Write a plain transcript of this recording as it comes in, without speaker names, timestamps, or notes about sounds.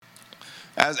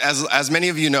As many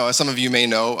of you know, as some of you may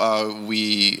know,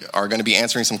 we are going to be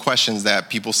answering some questions that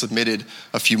people submitted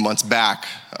a few months back.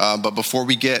 But before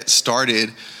we get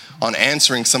started on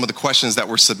answering some of the questions that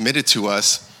were submitted to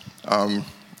us, I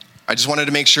just wanted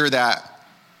to make sure that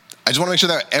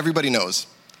everybody knows.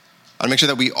 I want to make sure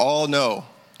that we all know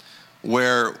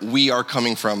where we are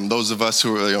coming from. Those of us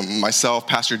who are, myself,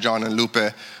 Pastor John, and Lupe,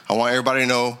 I want everybody to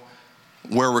know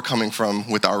where we're coming from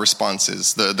with our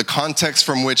responses, the context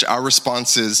from which our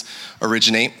responses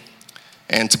originate.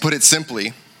 And to put it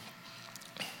simply,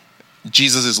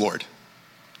 Jesus is Lord.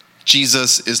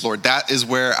 Jesus is Lord. That is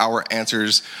where our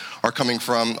answers are coming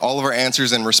from. All of our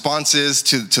answers and responses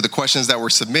to the questions that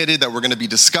were submitted, that we're going to be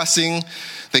discussing,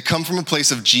 they come from a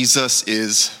place of Jesus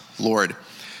is Lord.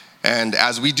 And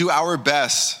as we do our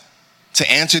best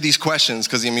to answer these questions,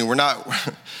 because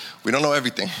we don't know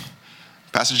everything.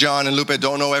 Pastor John and Lupe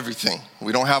don't know everything.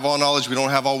 We don't have all knowledge, we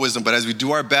don't have all wisdom, but as we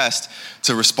do our best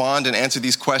to respond and answer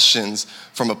these questions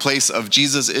from a place of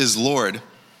Jesus is Lord,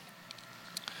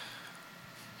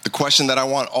 the question that I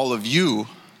want all of you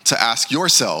to ask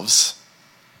yourselves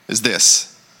is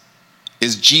this: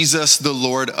 is Jesus the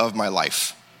Lord of my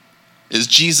life? Is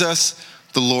Jesus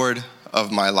the Lord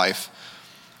of my life?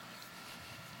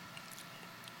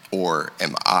 Or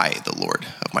am I the Lord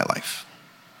of my life?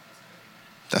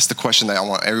 That's the question that I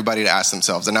want everybody to ask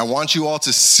themselves. And I want you all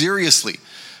to seriously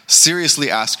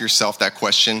ask yourself that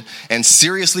question and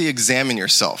seriously examine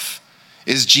yourself.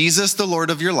 Is Jesus the Lord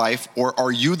of your life, or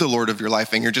are you the Lord of your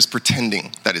life and you're just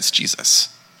pretending that it's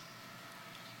Jesus?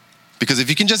 Because if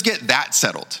you can just get that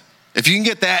settled, if you can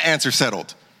get that answer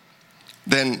settled,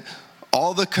 then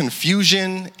all the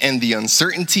confusion and the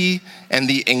uncertainty and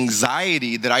the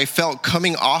anxiety that I felt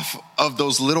coming off of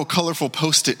those little colorful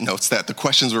Post-it notes that the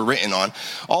questions were written on,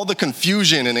 all the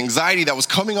confusion and anxiety that was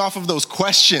coming off of those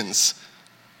questions,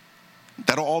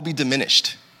 that'll all be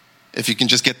diminished if you can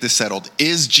just get this settled.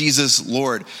 Is Jesus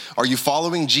Lord? Are you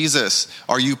following Jesus?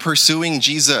 Are you pursuing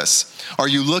Jesus? Are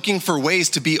you looking for ways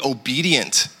to be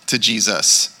obedient to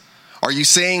Jesus? Are you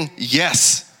saying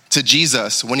yes to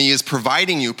Jesus when he is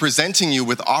presenting you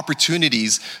with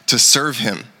opportunities to serve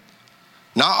him?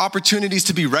 Not opportunities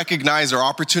to be recognized or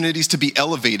opportunities to be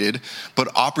elevated, but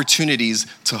opportunities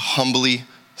to humbly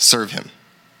serve him.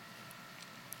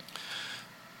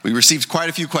 We received quite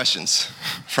a few questions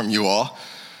from you all,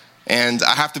 and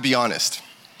I have to be honest,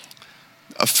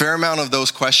 a fair amount of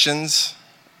those questions,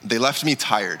 they left me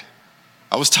tired.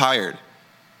 I was tired.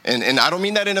 And I don't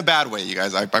mean that in a bad way, you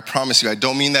guys. I promise you, I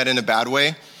don't mean that in a bad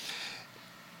way.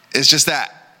 It's just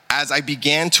that as I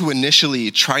began to initially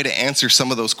try to answer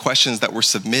some of those questions that were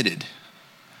submitted,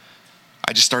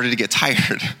 I just started to get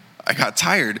tired. I got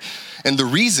tired. And the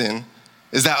reason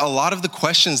is that a lot of the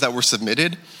questions that were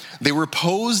submitted, they were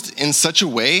posed in such a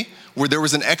way where there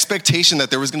was an expectation that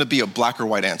there was going to be a black or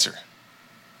white answer.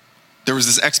 There was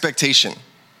this expectation.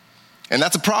 And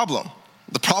that's a problem.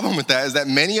 The problem with that is that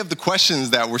many of the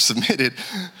questions that were submitted,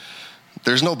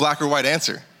 there's no black or white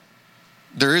answer.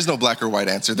 There is no black or white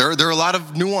answer. There are a lot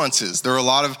of nuances. There are a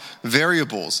lot of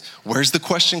variables. Where's the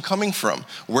question coming from?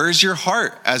 Where's your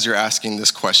heart as you're asking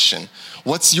this question?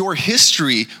 What's your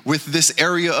history with this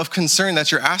area of concern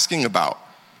that you're asking about?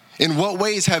 In what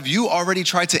ways have you already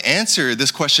tried to answer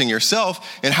this question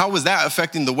yourself, and how is that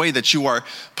affecting the way that you are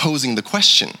posing the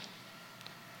question?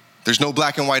 There's no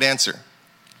black and white answer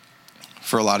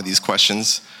for a lot of these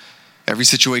questions. Every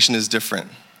situation is different.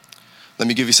 Let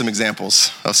me give you some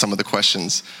examples of some of the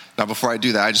questions. Now, before I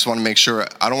do that, I just want to make sure,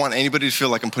 I don't want anybody to feel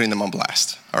like I'm putting them on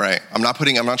blast, all right? I'm not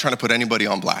trying to put anybody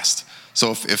on blast.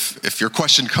 So if your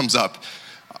question comes up,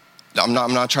 I'm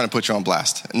not trying to put you on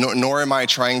blast. Nor am I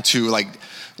trying to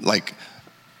like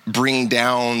bring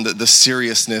down the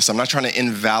seriousness. I'm not trying to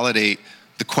invalidate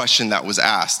the question that was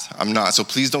asked. I'm not. So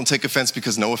please don't take offense,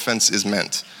 because no offense is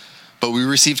meant. But we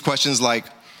received questions like,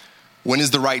 when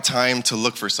is the right time to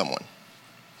look for someone?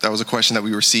 That was a question that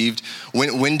we received.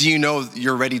 When do you know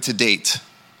you're ready to date?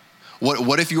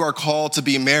 What if you are called to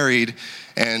be married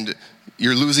and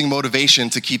you're losing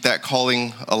motivation to keep that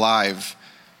calling alive?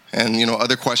 And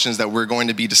other questions that we're going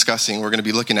to be discussing, we're going to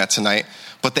be looking at tonight.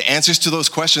 But the answers to those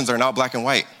questions are not black and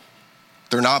white.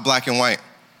 They're not black and white.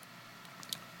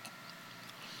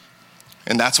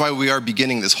 And that's why we are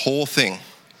beginning this whole thing.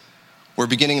 We're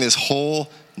beginning this whole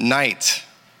night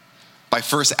by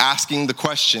first asking the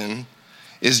question,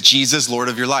 is Jesus Lord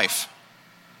of your life?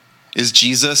 Is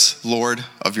Jesus Lord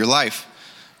of your life?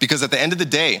 Because at the end of the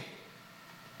day,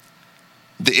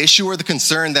 the issue or the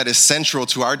concern that is central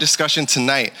to our discussion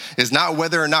tonight is not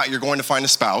whether or not you're going to find a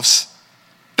spouse.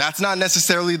 That's not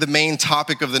necessarily the main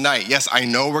topic of the night. Yes, I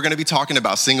know we're going to be talking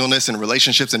about singleness and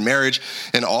relationships and marriage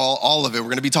and all of it. We're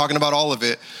going to be talking about all of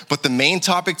it. But the main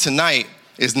topic tonight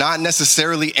is not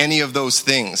necessarily any of those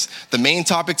things. The main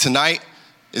topic tonight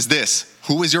is this: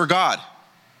 who is your God?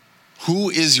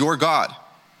 Who is your God?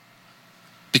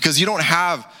 Because you don't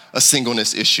have a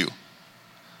singleness issue.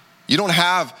 You don't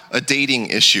have a dating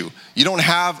issue. You don't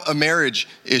have a marriage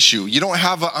issue. You don't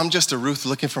have a I'm just a Ruth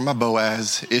looking for my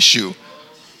Boaz issue.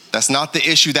 That's not the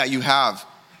issue that you have.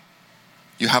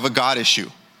 You have a God issue.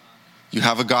 You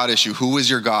have a God issue. Who is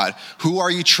your God? Who are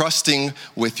you trusting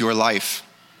with your life?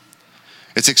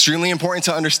 It's extremely important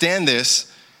to understand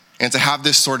this and to have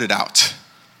this sorted out.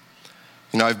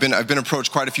 You know, I've been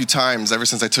approached quite a few times ever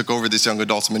since I took over this young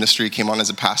adults ministry, came on as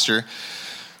a pastor,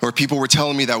 where people were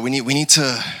telling me that we need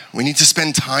to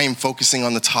spend time focusing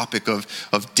on the topic of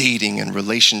dating and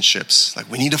relationships. Like,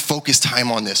 we need to focus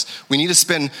time on this. We need to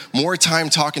spend more time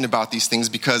talking about these things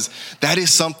because that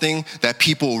is something that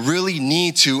people really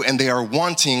need to and they are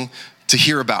wanting to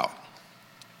hear about.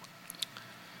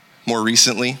 More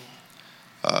recently,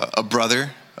 a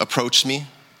brother approached me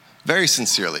very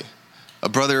sincerely. A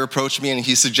brother approached me and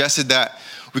he suggested that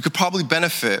we could probably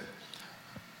benefit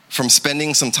from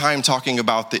spending some time talking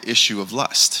about the issue of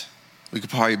lust. We could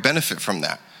probably benefit from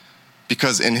that.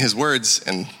 Because in his words,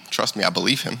 and trust me, I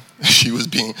believe him, he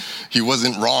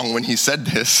wasn't wrong when he said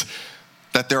this,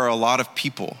 that there are a lot of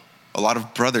people, a lot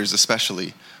of brothers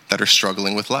especially, that are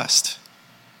struggling with lust.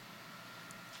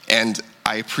 And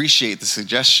I appreciate the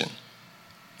suggestion.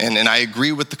 And I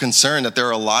agree with the concern that there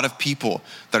are a lot of people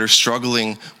that are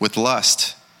struggling with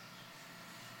lust.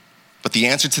 But the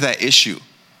answer to that issue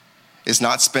is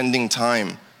not spending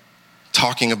time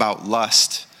talking about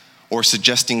lust or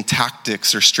suggesting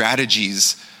tactics or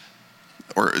strategies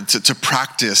or to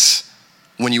practice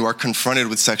when you are confronted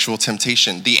with sexual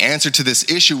temptation. The answer to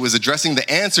this issue is addressing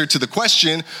the answer to the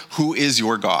question, who is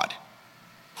your God?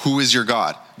 Who is your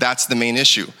God? That's the main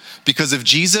issue. Because if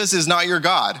Jesus is not your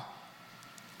God,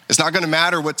 it's not going to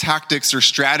matter what tactics or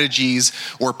strategies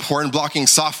or porn blocking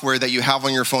software that you have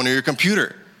on your phone or your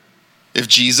computer. If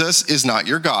Jesus is not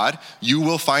your God, you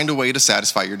will find a way to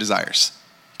satisfy your desires.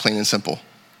 Plain and simple.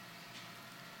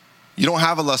 You don't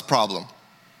have a lust problem.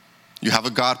 You have a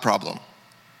God problem.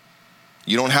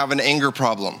 You don't have an anger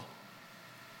problem.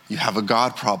 You have a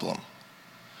God problem.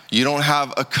 You don't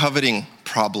have a coveting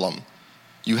problem.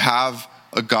 You have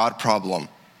a God problem.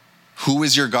 Who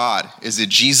is your God? Is it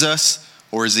Jesus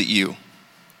or is it you?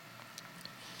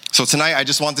 So tonight, I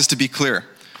just want this to be clear.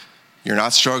 You're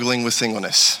not struggling with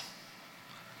singleness.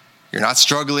 You're not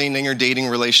struggling in your dating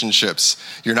relationships.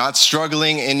 You're not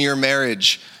struggling in your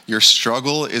marriage. Your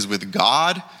struggle is with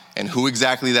God and who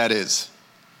exactly that is.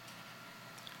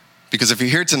 Because if you're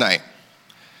here tonight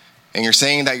and you're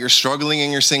saying that you're struggling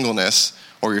in your singleness,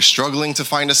 or you're struggling to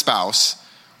find a spouse,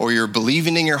 or you're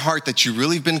believing in your heart that you've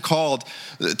really been called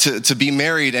to be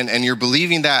married, and you're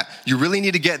believing that you really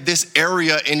need to get this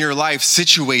area in your life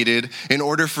situated in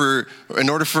order for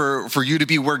you to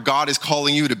be where God is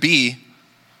calling you to be,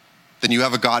 then you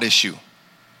have a God issue.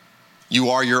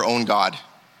 You are your own God.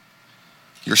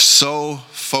 You're so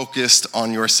focused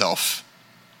on yourself.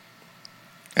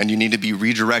 And you need to be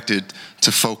redirected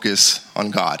to focus on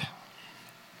God.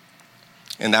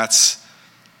 And that's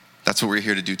what we're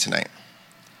here to do tonight.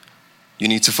 You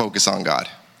need to focus on God.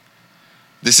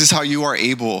 This is how you are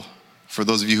able, for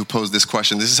those of you who posed this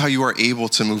question, this is how you are able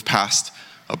to move past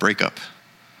a breakup.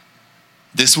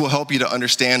 This will help you to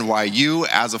understand why you,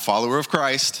 as a follower of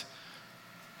Christ,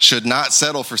 should not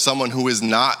settle for someone who is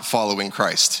not following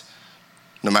Christ.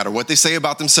 No matter what they say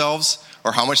about themselves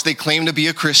or how much they claim to be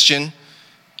a Christian,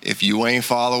 if you ain't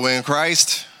following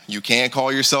Christ, you can't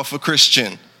call yourself a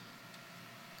Christian.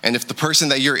 And if the person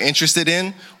that you're interested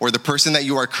in or the person that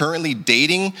you are currently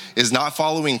dating is not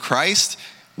following Christ,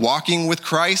 walking with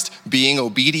Christ, being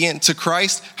obedient to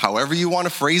Christ, however you want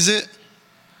to phrase it,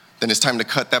 then it's time to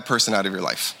cut that person out of your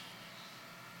life.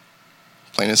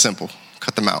 Plain and simple,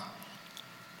 cut them out.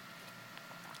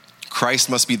 Christ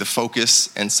must be the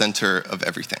focus and center of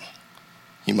everything.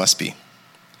 He must be.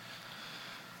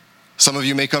 Some of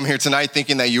you may come here tonight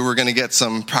thinking that you were going to get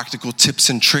some practical tips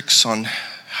and tricks on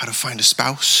how to find a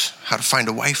spouse, how to find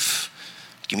a wife.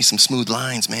 Give me some smooth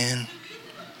lines, man.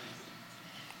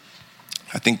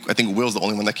 I think Will's the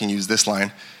only one that can use this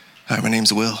line. Hi, my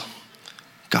name's Will.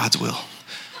 God's will.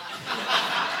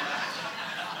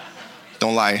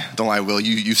 Don't lie, Will.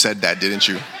 You said that, didn't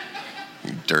you?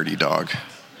 You dirty dog.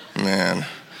 Man.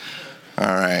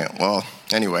 All right. Well,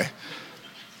 anyway.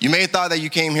 You may have thought that you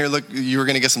came here, you were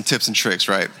going to get some tips and tricks,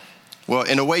 right? Well,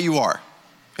 in a way you are.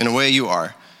 In a way you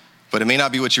are. But it may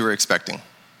not be what you were expecting.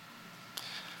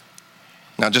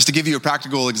 Now, just to give you a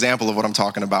practical example of what I'm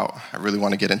talking about, I really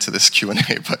want to get into this Q&A,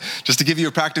 but just to give you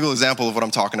a practical example of what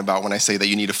I'm talking about when I say that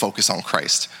you need to focus on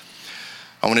Christ,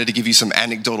 I wanted to give you some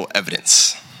anecdotal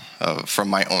evidence from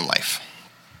my own life.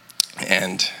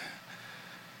 And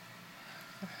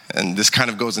this kind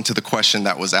of goes into the question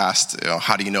that was asked,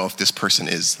 how do you know if this person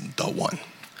is the one?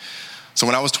 So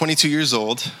when I was 22 years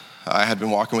old, I had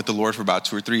been walking with the Lord for about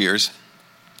 2 or 3 years.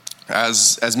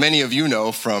 As many of you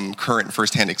know from current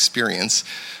firsthand experience,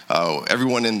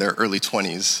 everyone in their early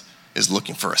 20s is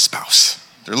looking for a spouse.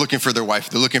 They're looking for their wife.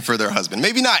 They're looking for their husband.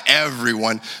 Maybe not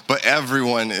everyone, but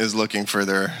everyone is looking for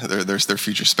their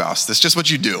future spouse. That's just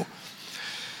what you do.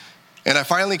 And I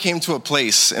finally came to a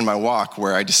place in my walk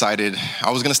where I decided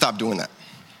I was going to stop doing that.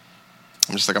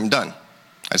 I'm just like, I'm done.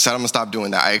 I decided I'm going to stop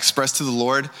doing that. I expressed to the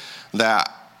Lord that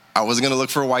I wasn't going to look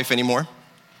for a wife anymore.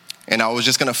 And I was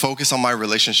just going to focus on my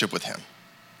relationship with him.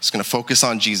 Just going to focus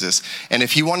on Jesus. And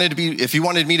if he wanted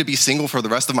me to be single for the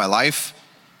rest of my life,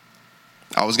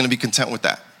 I was going to be content with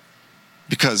that.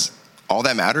 Because all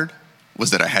that mattered was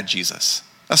that I had Jesus.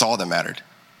 That's all that mattered.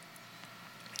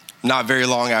 Not very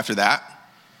long after that,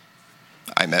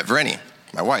 I met Vrenny,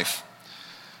 my wife.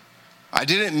 I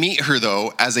didn't meet her,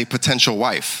 though, as a potential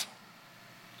wife.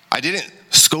 I didn't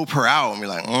scope her out and be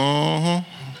like,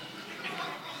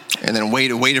 and then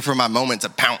waited for my moment to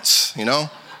pounce, No,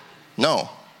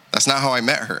 that's not how I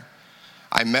met her.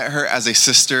 I met her as a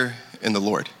sister in the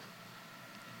Lord.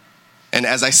 And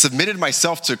as I submitted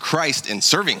myself to Christ in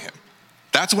serving him,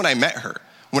 that's when I met her.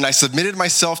 When I submitted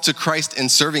myself to Christ in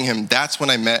serving him, that's when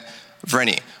I met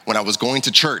Vrenny. When I was going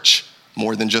to church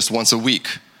more than just once a week.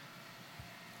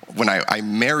 When I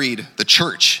married the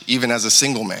church, even as a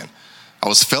single man. I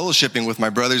was fellowshipping with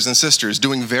my brothers and sisters,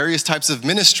 doing various types of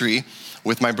ministry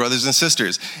with my brothers and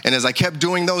sisters. And as I kept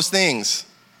doing those things,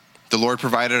 the Lord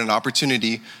provided an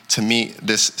opportunity to meet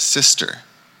this sister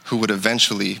who would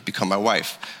eventually become my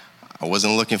wife. I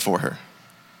wasn't looking for her.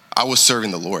 I was serving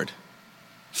the Lord,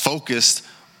 focused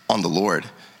on the Lord.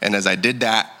 And as I did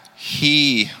that,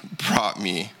 he brought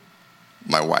me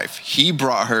my wife. He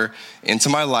brought her into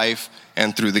my life,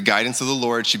 and through the guidance of the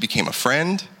Lord, she became a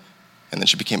friend, and then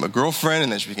she became a girlfriend,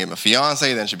 and then she became a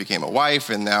fiance, then she became a wife,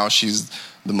 and now she's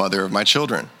the mother of my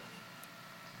children.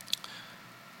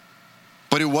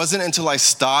 But it wasn't until I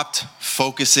stopped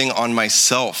focusing on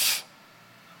myself.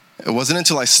 It wasn't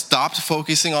until I stopped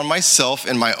focusing on myself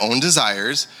and my own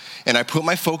desires, and I put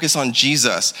my focus on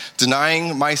Jesus,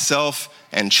 denying myself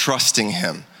and trusting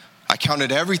him. I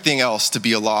counted everything else to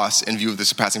be a loss in view of the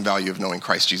surpassing value of knowing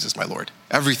Christ Jesus, my Lord.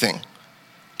 Everything.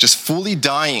 Just fully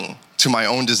dying to my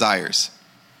own desires.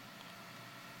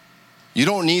 You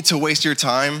don't need to waste your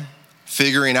time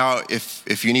figuring out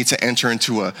if you need to enter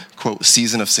into a, quote,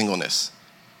 season of singleness.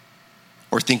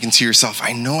 Or thinking to yourself,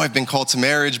 I know I've been called to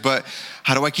marriage, but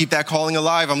how do I keep that calling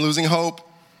alive? I'm losing hope.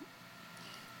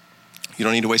 You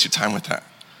don't need to waste your time with that.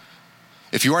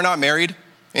 If you are not married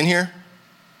in here,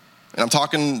 and I'm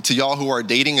talking to y'all who are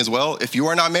dating as well, if you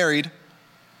are not married,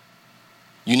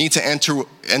 you need to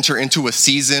enter into a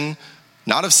season,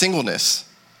 not of singleness,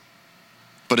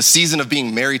 but a season of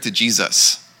being married to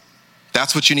Jesus.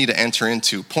 That's what you need to enter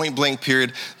into. Point blank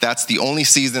period, that's the only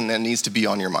season that needs to be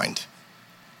on your mind.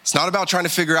 It's not about trying to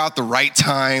figure out the right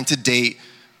time to date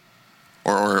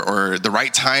or the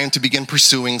right time to begin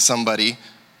pursuing somebody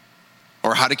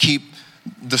or how to keep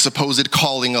the supposed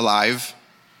calling alive.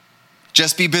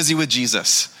 Just be busy with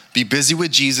Jesus. Be busy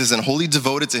with Jesus and wholly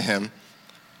devoted to him,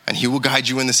 and he will guide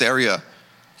you in this area,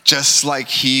 just like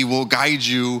he will guide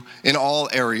you in all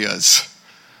areas.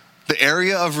 The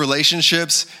area of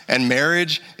relationships and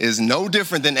marriage is no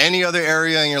different than any other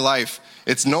area in your life.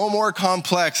 It's no more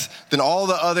complex than all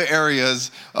the other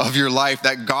areas of your life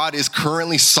that God is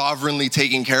currently sovereignly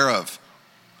taking care of.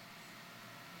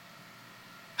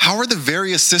 How are the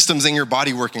various systems in your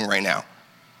body working right now?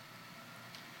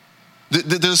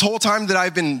 This whole time that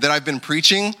I've been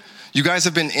preaching, you guys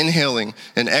have been inhaling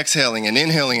and exhaling and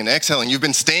inhaling and exhaling. You've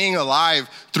been staying alive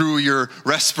through your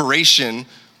respiration,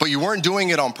 but you weren't doing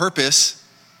it on purpose.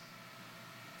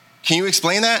 Can you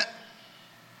explain that?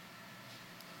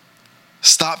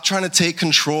 Stop trying to take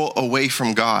control away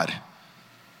from God.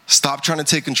 Stop trying to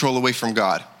take control away from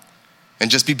God and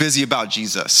just be busy about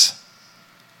Jesus.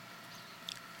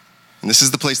 And this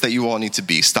is the place that you all need to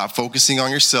be. Stop focusing on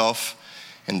yourself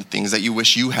and the things that you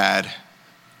wish you had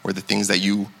or the things that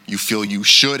you feel you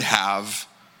should have.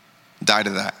 Die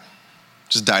to that.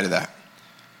 Just die to that.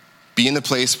 Be in the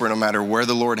place where no matter where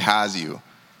the Lord has you,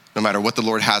 no matter what the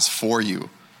Lord has for you,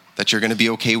 that you're going to be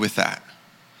okay with that.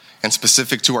 And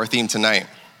specific to our theme tonight,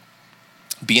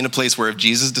 be in a place where if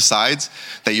Jesus decides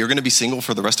that you're going to be single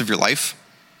for the rest of your life,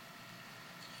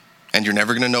 And you're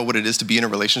never going to know what it is to be in a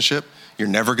relationship. You're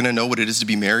never going to know what it is to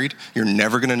be married. You're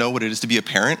never going to know what it is to be a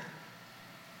parent.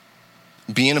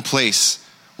 Be in a place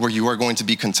where you are going to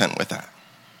be content with that.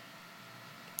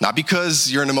 Not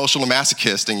because you're an emotional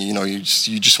masochist and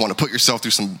you just want to put yourself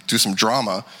through some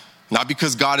drama. Not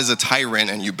because God is a tyrant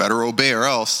and you better obey or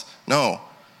else. No.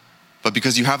 But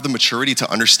because you have the maturity to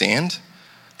understand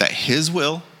that his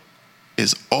will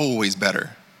is always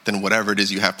better than whatever it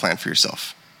is you have planned for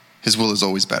yourself. His will is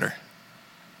always better.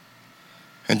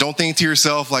 And don't think to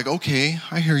yourself like, okay,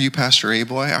 I hear you, Pastor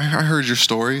Abel. I heard your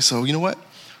story. So you know what?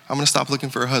 I'm going to stop looking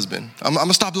for a husband. I'm going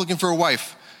to stop looking for a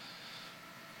wife.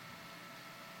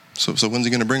 So when's he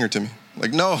going to bring her to me?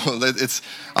 Like, no,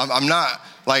 I'm not,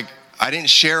 like, I didn't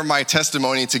share my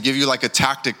testimony to give you like a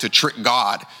tactic to trick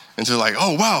God into like,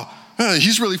 oh, wow,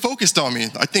 he's really focused on me.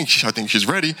 I think she's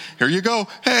ready. Here you go.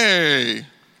 Hey,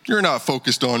 you're not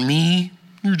focused on me.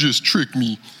 You just tricked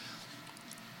me.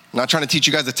 I'm not trying to teach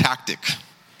you guys a tactic.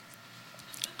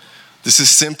 This is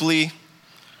simply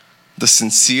the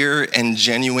sincere and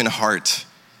genuine heart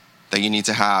that you need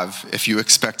to have if you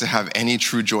expect to have any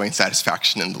true joy and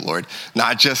satisfaction in the Lord.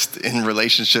 Not just in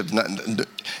relationships,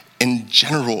 in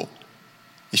general.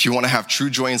 If you want to have true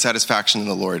joy and satisfaction in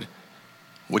the Lord,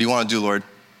 what do you want to do, Lord?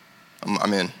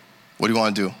 I'm in. What do you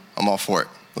want to do? I'm all for it.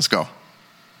 Let's go.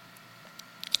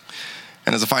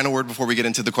 And as a final word before we get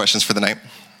into the questions for the night,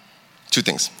 2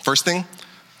 things. First thing,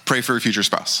 pray for your future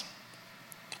spouse.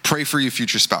 Pray for your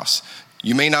future spouse.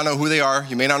 You may not know who they are.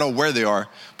 You may not know where they are,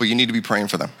 but you need to be praying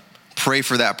for them. Pray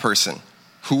for that person,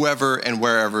 whoever and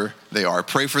wherever they are.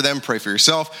 Pray for them, pray for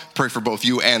yourself, pray for both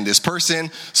you and this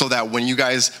person so that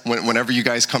whenever you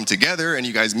guys come together and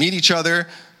you guys meet each other,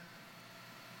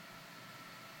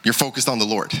 you're focused on the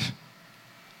Lord.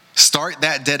 Start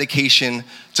that dedication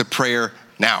to prayer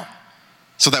now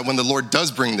so that when the Lord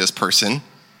does bring this person,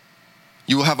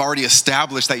 you will have already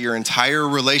established that your entire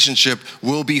relationship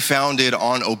will be founded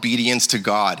on obedience to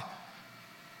God.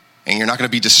 And you're not going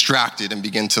to be distracted and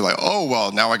begin to like, oh,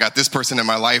 well, now I got this person in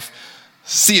my life.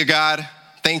 See you, God.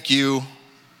 Thank you.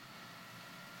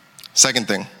 Second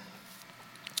thing,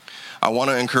 I want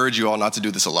to encourage you all not to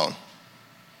do this alone.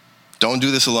 Don't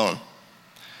do this alone.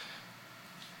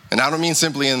 And I don't mean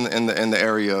simply in the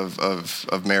area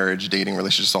of marriage, dating,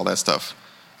 relationships, all that stuff.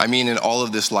 I mean in all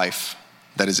of this life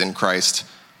that is in Christ.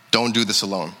 Don't do this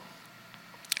alone.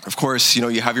 Of course,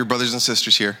 you have your brothers and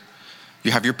sisters here.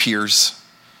 You have your peers.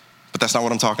 But that's not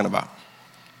what I'm talking about.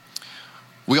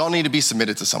 We all need to be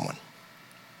submitted to someone.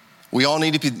 We all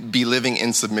need to be living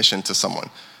in submission to someone.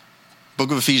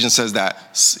 Book of Ephesians says that.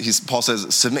 Paul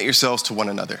says, submit yourselves to one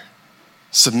another.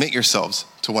 Submit yourselves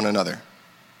to one another.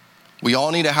 We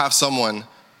all need to have someone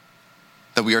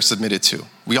that we are submitted to.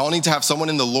 We all need to have someone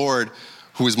in the Lord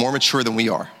who is more mature than we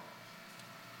are.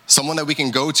 Someone that we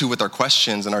can go to with our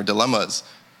questions and our dilemmas.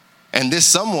 And this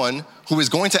someone who is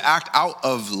going to act out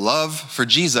of love for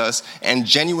Jesus and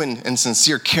genuine and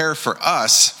sincere care for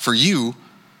us, for you,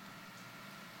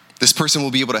 this person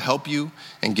will be able to help you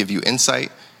and give you insight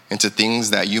into things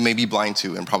that you may be blind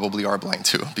to and probably are blind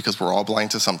to, because we're all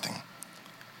blind to something.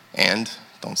 And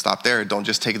don't stop there. Don't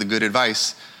just take the good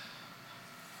advice.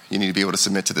 You need to be able to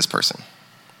submit to this person.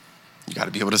 You got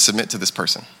to be able to submit to this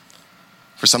person.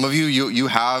 For some of you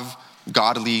have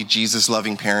godly,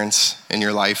 Jesus-loving parents in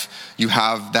your life. You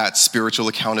have that spiritual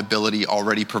accountability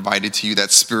already provided to you,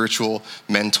 that spiritual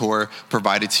mentor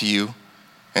provided to you.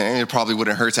 And it probably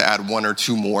wouldn't hurt to add 1 or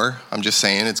 2 more. I'm just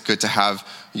saying it's good to have,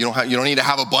 you don't need to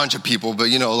have a bunch of people, but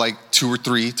like 2 or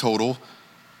 3 total.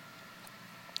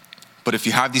 But if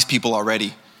you have these people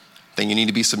already, then you need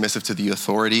to be submissive to the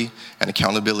authority and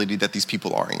accountability that these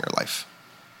people are in your life.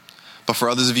 But for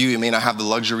others of you, you may not have the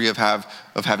luxury of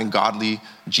having godly,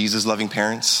 Jesus-loving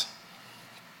parents.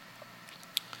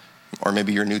 Or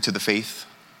maybe you're new to the faith.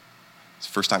 It's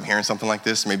the first time hearing something like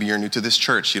this. Maybe you're new to this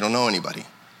church. You don't know anybody.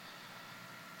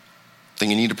 Then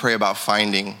you need to pray about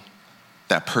finding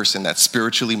that person, that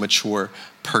spiritually mature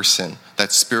person,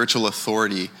 that spiritual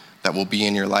authority that will be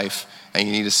in your life, and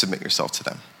you need to submit yourself to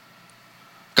them.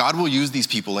 God will use these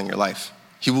people in your life.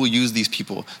 He will use these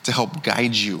people to help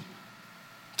guide you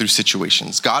through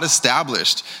situations. God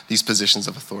established these positions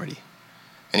of authority,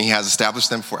 and he has established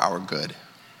them for our good,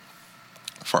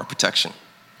 for our protection.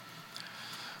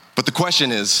 But the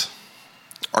question is,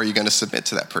 are you going to submit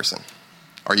to that person?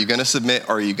 Are you going to submit,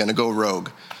 or are you going to go rogue?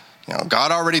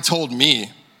 God already told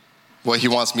me what he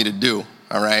wants me to do,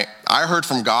 all right? I heard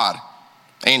from God.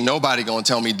 Ain't nobody going to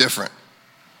tell me different.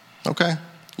 Okay?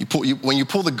 When you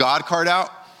pull the God card out,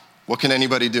 what can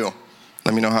anybody do?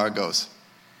 Let me know how it goes.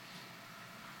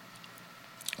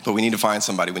 But we need to find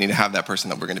somebody. We need to have that person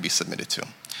that we're going to be submitted to.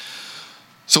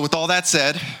 So with all that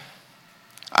said,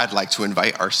 I'd like to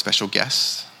invite our special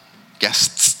guests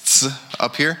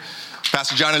up here.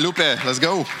 Pastor John and Lupe, let's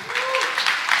go.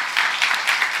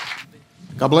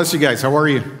 God bless you guys. How are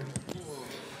you?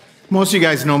 Most of you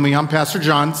guys know me. I'm Pastor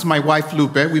John. This is my wife,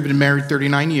 Lupe. We've been married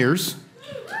 39 years.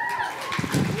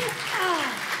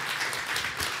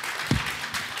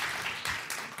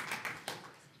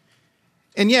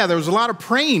 And yeah, there was a lot of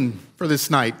praying for this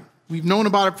night. We've known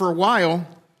about it for a while,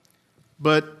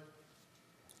 but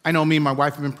I know me and my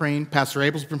wife have been praying. Pastor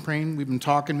Abel's been praying. We've been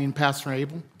talking, me and Pastor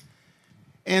Abel.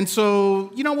 And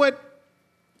so, you know what?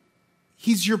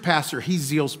 He's your pastor. He's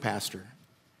Zeal's pastor.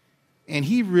 And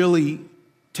he really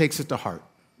takes it to heart.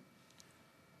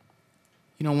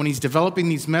 You know, when he's developing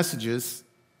these messages,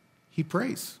 he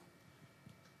prays.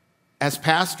 As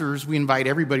pastors, we invite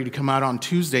everybody to come out on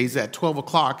Tuesdays at 12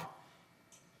 o'clock,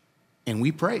 and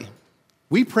we pray.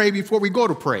 We pray before we go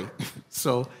to pray.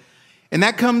 And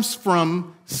that comes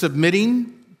from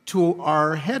submitting to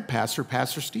our head pastor,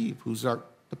 Pastor Steve, who's the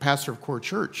pastor of Core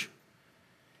Church.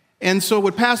 And so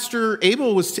what Pastor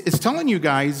Abel is telling you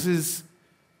guys is,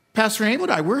 Pastor Abel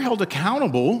and I, we're held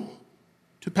accountable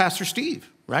to Pastor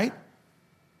Steve, right?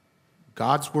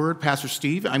 God's word, Pastor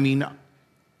Steve. I mean,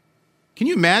 can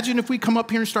you imagine if we come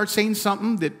up here and start saying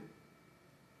something that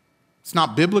it's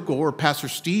not biblical, or Pastor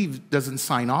Steve doesn't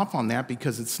sign off on that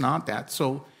because it's not that?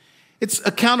 So it's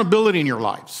accountability in your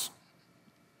lives,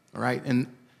 all right? And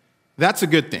that's a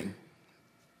good thing.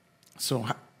 So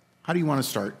how do you want to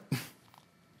start?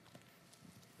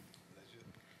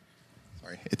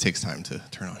 It takes time to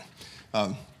turn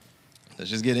on. Let's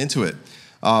just get into it.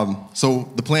 So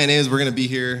the plan is we're going to be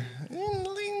here in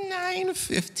like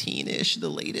 9:15-ish, the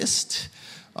latest.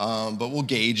 But we'll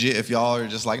gauge it. If y'all are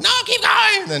just like, no, keep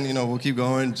going, then, we'll keep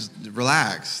going. Just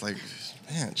relax. Like,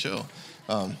 man, chill.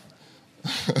 But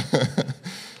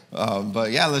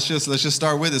yeah, let's just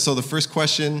start with it. So the first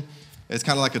question is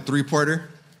kind of like a three-parter.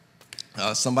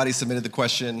 Somebody submitted the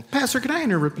question. Pastor, can I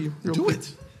interrupt you real quick? Do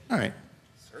it. All right.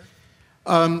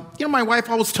 My wife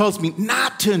always tells me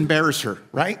not to embarrass her,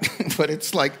 right? But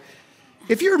it's like,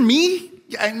 if you're me,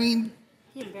 I mean.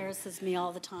 He embarrasses me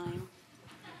all the time.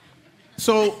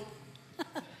 So,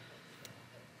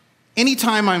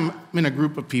 anytime I'm in a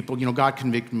group of people, God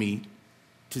convicted me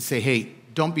to say, hey,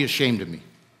 don't be ashamed of me.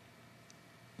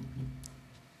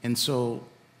 And so,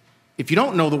 if you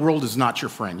don't know, the world is not your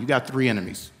friend. You got three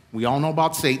enemies. We all know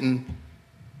about Satan.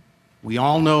 We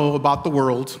all know about the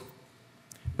world.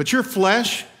 But your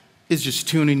flesh is just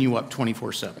tuning you up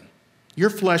 24/7. Your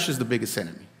flesh is the biggest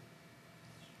enemy.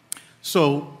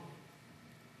 So,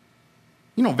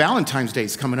 Valentine's Day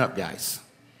is coming up, guys,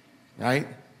 right?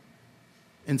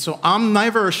 And so I'm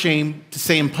never ashamed to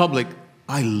say in public,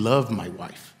 I love my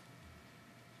wife.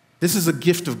 This is a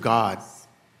gift of God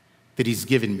that he's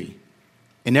given me.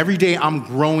 And every day I'm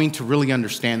growing to really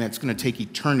understand that. It's going to take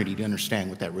eternity to understand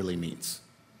what that really means.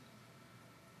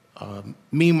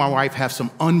 Me and my wife have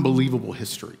some unbelievable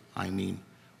history. I mean,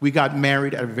 we got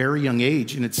married at a very young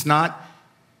age, and it's not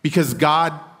because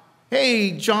God,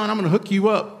 hey, John, I'm going to hook you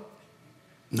up.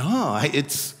 No,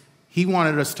 he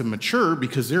wanted us to mature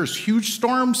because there's huge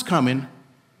storms coming,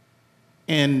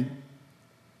 and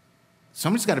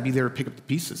somebody's got to be there to pick up the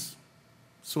pieces.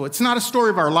 So it's not a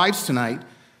story of our lives tonight,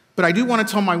 but I do want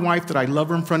to tell my wife that I love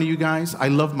her in front of you guys. I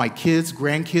love my kids,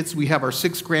 grandkids. We have our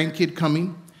 6th grandkid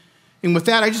coming. And with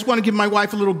that, I just want to give my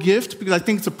wife a little gift because I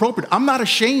think it's appropriate. I'm not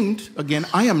ashamed. Again,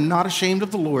 I am not ashamed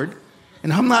of the Lord.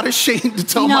 And I'm not ashamed to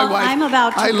tell my wife I'm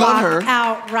about to I love her. walk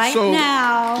out right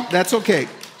now. That's okay.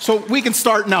 So we can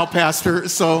start now, Pastor.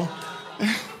 So,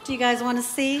 do you guys want to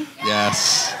see?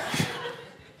 Yes.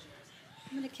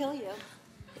 I'm going to kill you.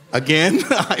 Again?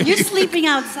 You're sleeping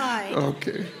outside.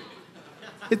 Okay.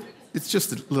 It's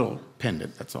just a little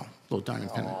pendant, that's all. A little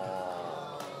diamond pendant.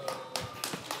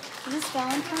 Is this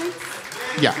Valentine's?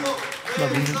 Yeah.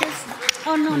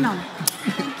 Oh, no.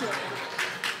 Thank you.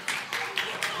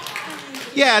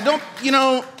 Yeah,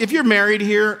 if you're married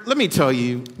here, let me tell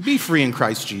you, be free in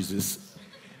Christ Jesus.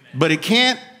 But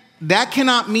that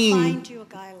cannot mean. Find you a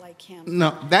guy like him.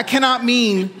 No, that cannot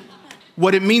mean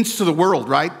what it means to the world,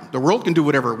 right? The world can do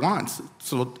whatever it wants.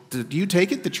 So do you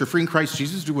take it that you're free in Christ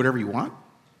Jesus, do whatever you want?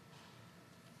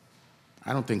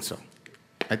 I don't think so.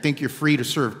 I think you're free to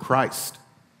serve Christ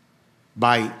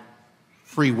by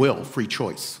free will, free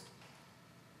choice.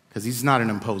 Because he's not an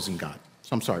imposing God.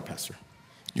 So I'm sorry, Pastor.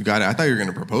 You got it. I thought you were going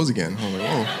to propose again. I was like,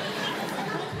 whoa.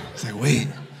 It's like, wait,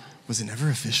 was it never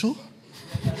official?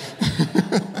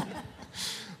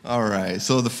 All right.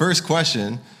 So the first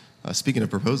question, speaking of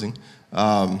proposing,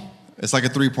 it's like a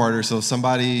three-parter. So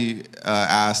somebody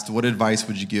asked, what advice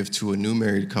would you give to a new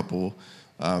married couple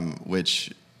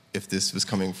which, if this was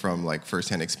coming from like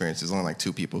firsthand experience, there's only like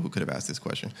 2 people who could have asked this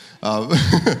question. The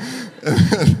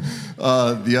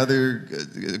other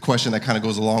question that kind of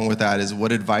goes along with that is,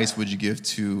 what advice would you give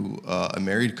to a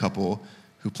married couple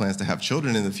who plans to have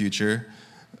children in the future?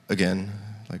 Again,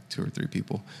 like 2 or 3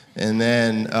 people. And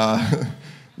then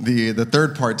the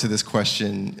third part to this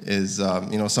question is,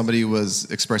 somebody was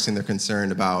expressing their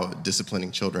concern about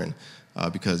disciplining children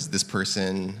because this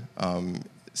person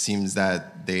seems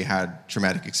that they had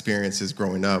traumatic experiences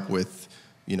growing up with,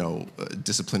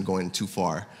 discipline going too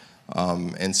far.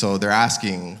 And so they're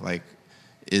asking, like,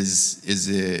 is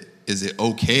it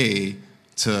okay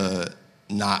to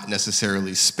not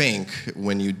necessarily spank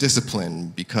when you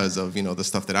discipline because of, the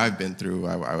stuff that I've been through?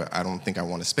 I don't think I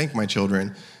want to spank my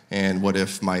children. And what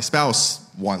if my spouse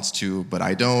wants to, but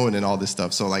I don't, and all this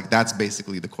stuff? So, like, that's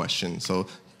basically the question. So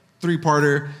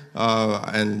 3-parter,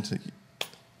 and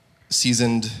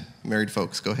seasoned married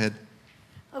folks, go ahead.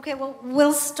 Okay, well,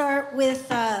 we'll start with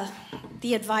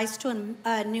the advice to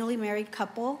a newly married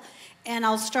couple. And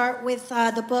I'll start with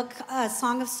the book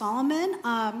Song of Solomon,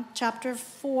 chapter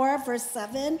 4, verse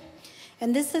 7.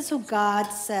 And this is who God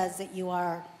says that you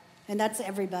are. And that's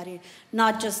everybody,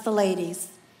 not just the ladies.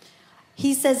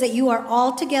 He says that you are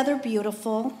altogether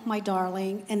beautiful, my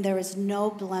darling, and there is no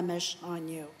blemish on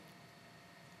you.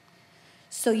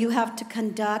 So you have to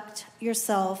conduct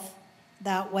yourself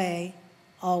that way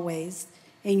always,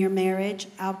 in your marriage,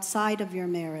 outside of your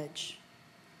marriage.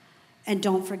 And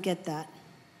don't forget that.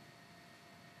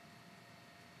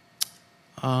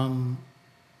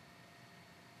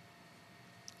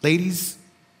 Ladies,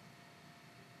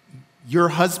 your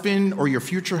husband or your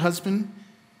future husband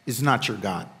is not your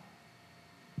God.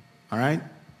 All right?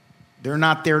 They're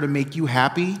not there to make you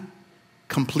happy,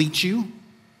 complete you.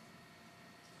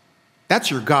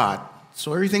 That's your God.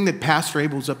 So everything that Pastor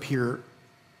Abel's up here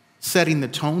setting the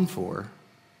tone for,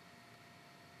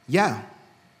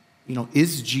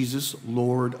 is Jesus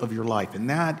Lord of your life? And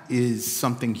that is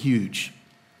something huge.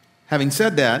 Having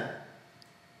said that,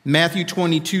 Matthew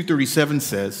 22:37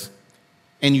 says,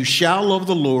 "And you shall love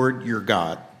the Lord your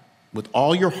God with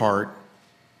all your heart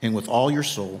and with all your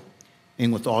soul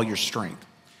and with all your strength."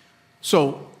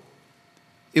 So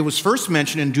it was first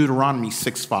mentioned in Deuteronomy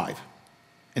 6:5.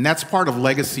 And that's part of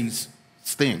Legacy's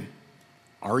thing.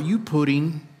 Are you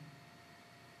putting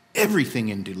everything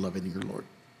into loving your Lord?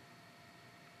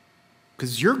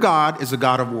 Because your God is a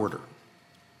God of order.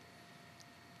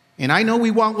 And I know we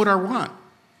want what I want.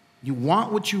 You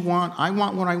want what you want. I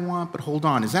want what I want. But hold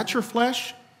on. Is that your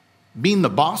flesh being the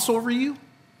boss over you?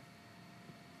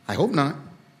 I hope not.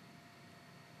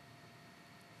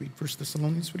 Read 1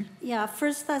 Thessalonians, sweetie. Yeah,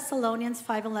 1 Thessalonians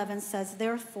 5:11 says,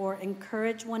 "Therefore,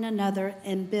 encourage one another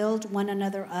and build one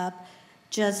another up,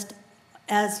 just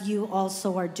as you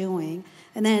also are doing."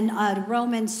 And then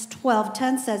Romans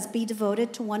 12:10 says, "Be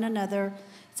devoted to one another."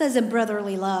 It says, "In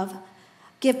brotherly love,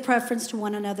 give preference to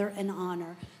one another in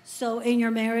honor." So in your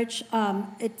marriage,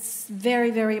 it's very,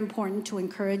 very important to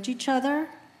encourage each other,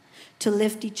 to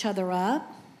lift each other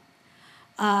up,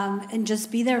 and just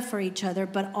be there for each other,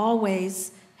 but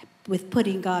always with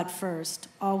putting God first,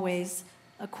 always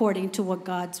according to what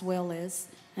God's will is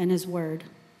and his word.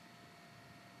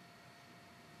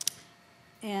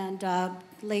 And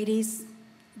ladies,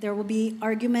 there will be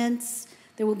arguments,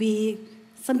 there will be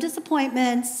some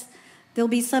disappointments, there'll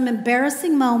be some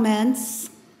embarrassing moments,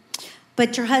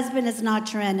 but your husband is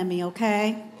not your enemy,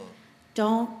 okay?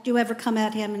 Don't you ever come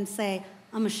at him and say,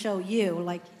 "I'm going to show you,"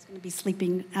 like he's going to be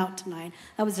sleeping out tonight.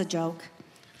 That was a joke.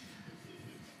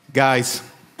 Guys,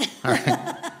 all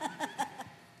right.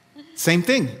 Same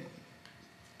thing.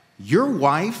 Your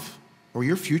wife or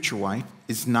your future wife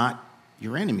is not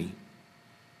your enemy.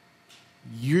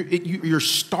 You're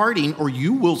starting, or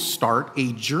you will start,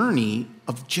 a journey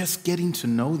of just getting to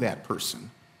know that person.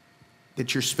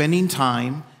 That you're spending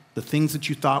time, the things that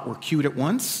you thought were cute at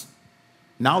once,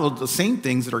 now they're the same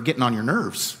things that are getting on your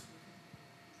nerves.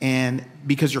 And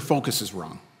because your focus is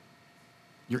wrong,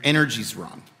 your energy's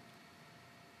wrong.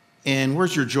 And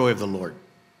where's your joy of the Lord?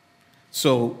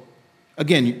 So,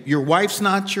 again, your wife's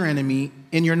not your enemy,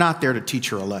 and you're not there to teach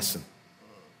her a lesson.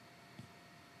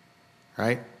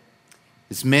 Right?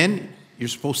 As men, you're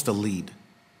supposed to lead.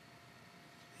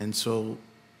 And so,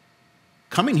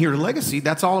 coming here to Legacy,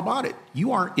 that's all about it.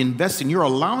 You are investing. You're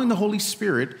allowing the Holy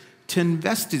Spirit to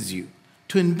invest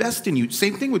in you.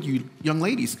 Same thing with you young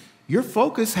ladies. Your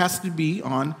focus has to be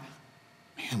on,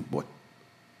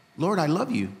 Lord, I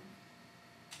love you.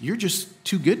 You're just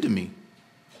too good to me.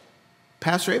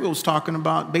 Pastor Abel was talking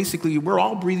about, basically, we're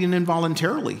all breathing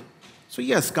involuntarily. So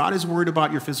yes, God is worried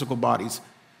about your physical bodies,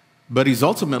 but he's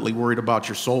ultimately worried about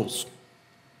your souls.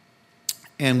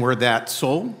 And we're that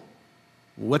soul.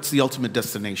 What's the ultimate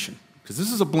destination? Because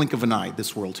this is a blink of an eye,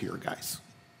 this world here, guys.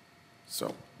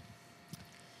 So.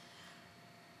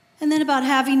 And then about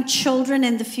having children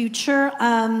in the future,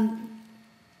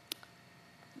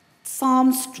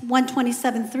 Psalms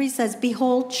 127:3 says,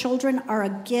 "Behold, children are a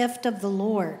gift of the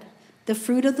Lord. The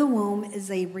fruit of the womb is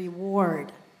a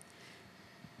reward."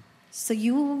 So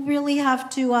you really have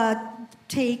to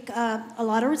take a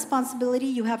lot of responsibility.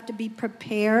 You have to be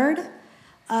prepared.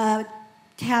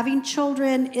 Having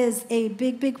children is a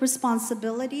big, big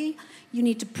responsibility. You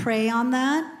need to pray on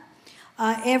that.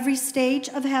 Every stage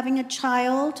of having a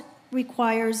child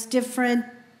requires different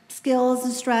skills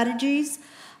and strategies.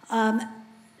 You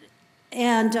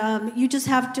just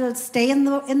have to stay in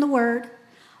the Word.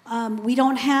 We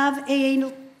don't have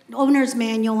a owner's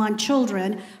manual on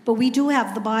children, but we do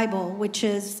have the Bible, which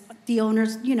is the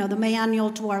owner's, the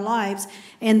manual to our lives.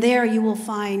 And there you will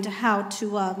find how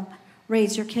to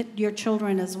raise your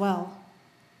children as well.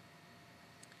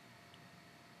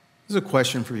 There's a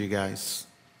question for you guys.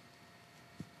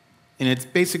 And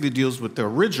it basically deals with the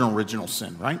original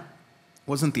sin, right? It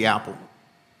wasn't the apple.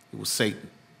 It was Satan. He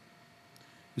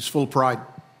was full of pride.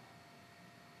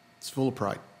 It's full of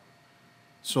pride.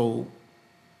 So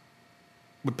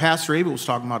what Pastor Abel was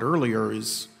talking about earlier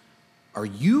is, are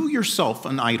you yourself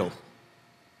an idol?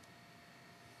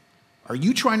 Are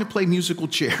you trying to play musical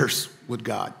chairs with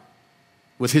God,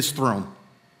 with his throne?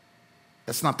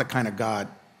 That's not the kind of God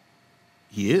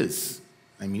he is.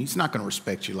 I mean, he's not going to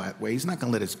respect you that way. He's not going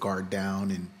to let his guard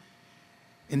down.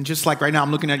 And just like right now, I'm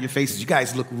looking at your faces. You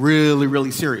guys look really, really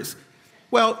serious.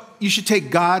 Well, you should take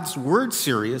God's word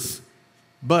serious.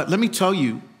 But let me tell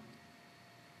you,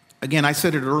 again, I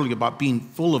said it earlier about being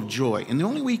full of joy. And the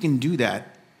only way you can do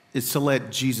that is to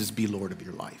let Jesus be Lord of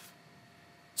your life.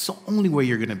 It's the only way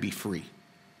you're going to be free.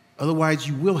 Otherwise,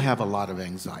 you will have a lot of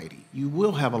anxiety. You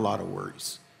will have a lot of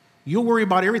worries. You'll worry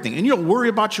about everything. And you'll worry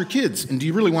about your kids. And do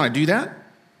you really want to do that?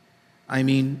 I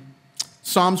mean,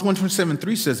 Psalms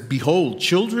 127:3 says, "Behold,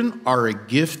 children are a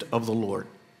gift of the Lord."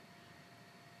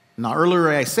 Now, earlier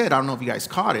I said, I don't know if you guys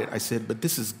caught it, I said, but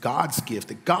this is God's gift.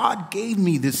 That God gave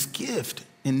me this gift.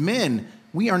 And men,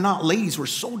 we are not ladies. We're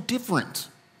so different.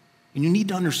 And you need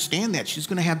to understand that. She's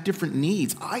going to have different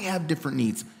needs. I have different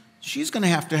needs. She's going to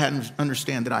have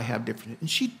understand that I have different needs. And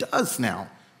she does now.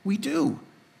 We do.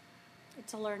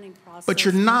 It's a learning process. But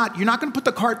you're not going to put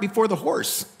the cart before the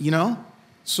horse,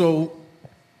 So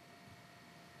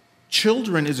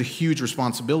children is a huge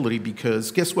responsibility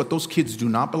because guess what? Those kids do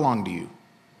not belong to you.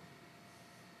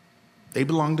 They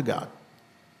belong to God.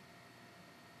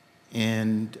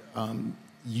 And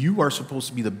you are supposed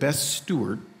to be the best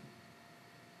steward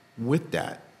with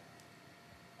that.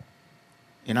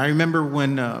 And I remember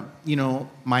when, our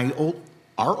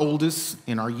oldest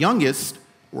and our youngest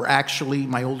were actually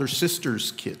my older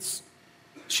sister's kids.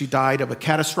 She died of a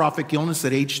catastrophic illness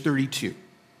at age 32.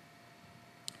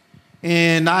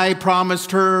 And I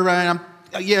promised her,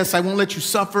 yes, I won't let you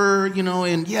suffer,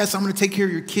 and yes, I'm going to take care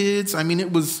of your kids. I mean,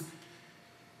 it was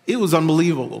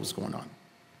unbelievable what was going on.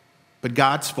 But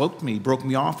God spoke to me, broke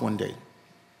me off one day,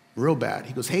 real bad.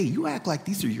 He goes, "Hey, you act like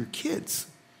these are your kids."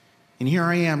 And here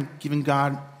I am giving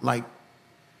God like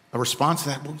a response to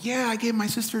that. Well, yeah, I gave my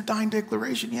sister a dying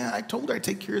declaration. Yeah, I told her I'd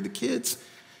take care of the kids.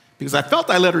 Because I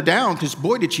felt I let her down because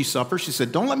boy, did she suffer. She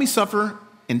said, "Don't let me suffer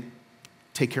and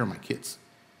take care of my kids."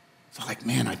 So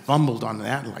man, I fumbled on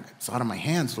that. Like, it's out of my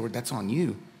hands, Lord, that's on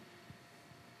you.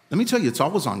 Let me tell you, it's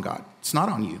always on God. It's not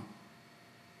on you.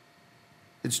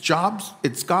 It's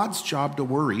God's job to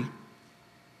worry.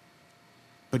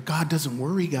 But God doesn't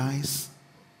worry, guys.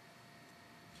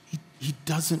 He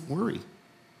doesn't worry.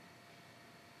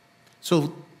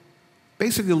 So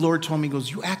basically the Lord told me, he goes,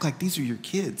 "You act like these are your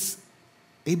kids.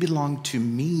 They belong to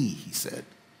me," he said.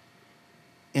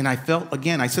 And I felt,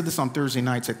 again, I said this on Thursday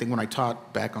nights, I think when I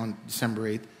taught back on December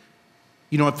 8th.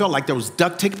 It felt like there was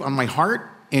duct tape on my heart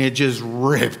and it just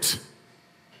ripped.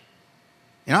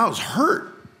 And I was hurt.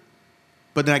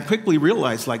 But then I quickly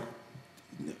realized,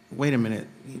 wait a minute,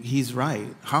 he's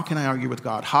right. How can I argue with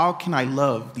God? How can I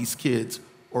love these kids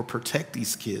or protect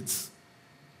these kids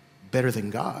better than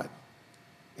God?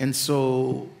 And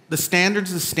so the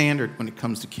standard's the standard when it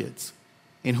comes to kids.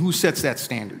 And who sets that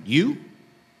standard? You?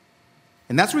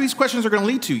 And that's where these questions are going to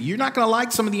lead to. You're not going to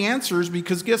like some of the answers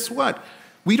because guess what?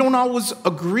 We don't always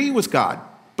agree with God.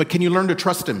 But can you learn to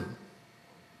trust him?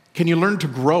 Can you learn to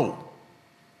grow?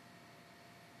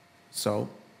 So,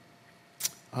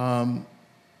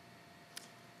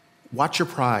 watch your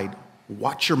pride.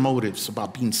 Watch your motives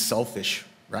about being selfish,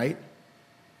 right?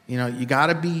 You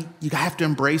have to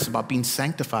embrace about being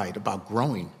sanctified, about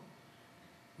growing.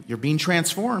 You're being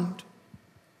transformed.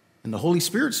 And the Holy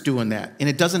Spirit's doing that. And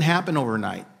it doesn't happen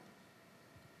overnight.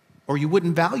 Or you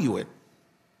wouldn't value it.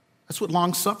 That's what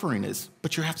long suffering is.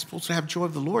 But you're supposed to have joy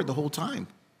of the Lord the whole time.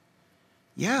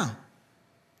 Yeah.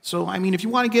 So, I mean, if you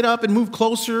want to get up and move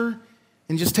closer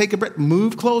and just take a breath,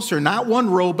 move closer. Not one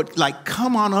row, but like,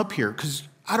 come on up here. Because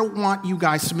I don't want you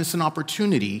guys to miss an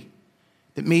opportunity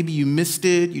that maybe you missed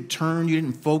it, you turned, you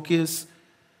didn't focus.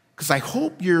 Because I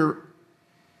hope you're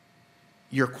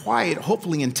quiet,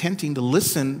 hopefully intending to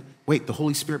listen. Wait, the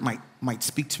Holy Spirit might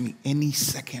speak to me any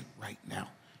second right now.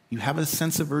 You have a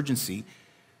sense of urgency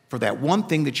for that one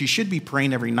thing that you should be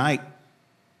praying every night.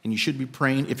 And you should be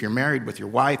praying if you're married with your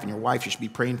wife, and your wife, you should be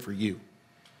praying for you.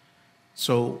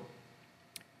 So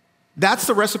that's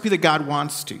the recipe that God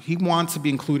wants to. He wants to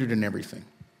be included in everything.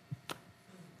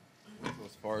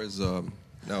 As far as you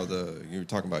were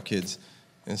talking about kids,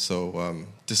 and so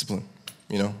discipline,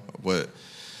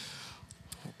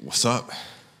 what's up?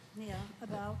 Yeah,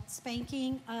 about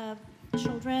spanking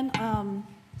children.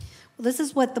 This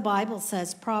is what the Bible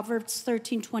says. Proverbs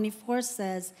 13:24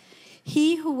 says,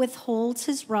 "He who withholds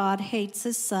his rod hates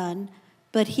his son,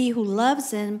 but he who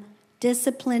loves him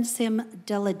disciplines him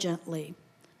diligently."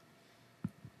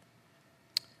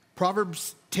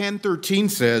 Proverbs 10:13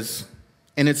 says,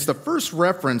 and it's the first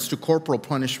reference to corporal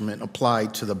punishment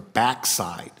applied to the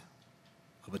backside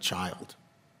of a child.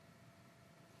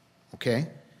 Okay?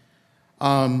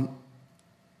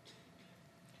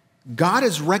 God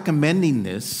is recommending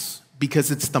this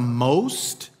because it's the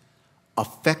most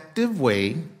effective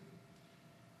way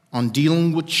on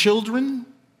dealing with children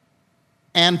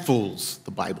and fools,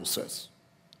 the Bible says.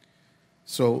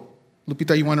 So,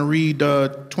 Lupita, you want to read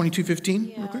 22:15?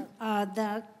 Yeah,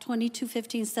 that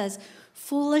 22:15 says,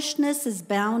 "Foolishness is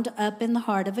bound up in the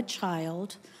heart of a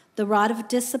child. The rod of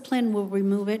discipline will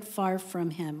remove it far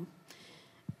from him."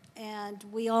 And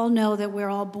we all know that we're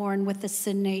all born with a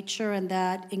sin nature, and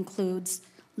that includes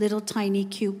little tiny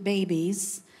cute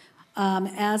babies.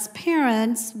 As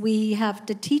parents, we have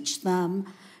to teach them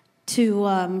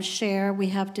to share. We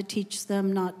have to teach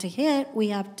them not to hit. We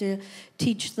have to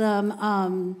teach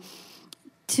them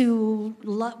to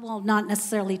love. Well, not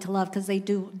necessarily to love, because they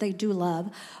do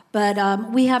love,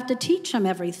 but we have to teach them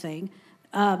everything,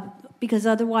 because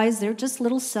otherwise they're just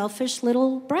little selfish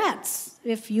little brats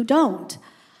if you don't.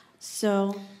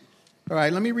 So, all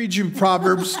right, let me read you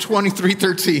Proverbs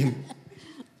 23:13.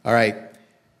 All right.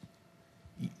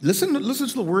 Listen to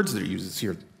the words that he uses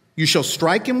here. "You shall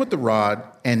strike him with the rod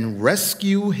and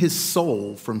rescue his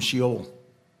soul from Sheol."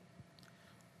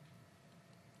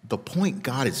 The point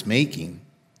God is making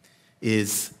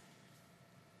is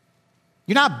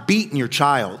you're not beating your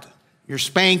child. You're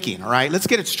spanking, all right? Let's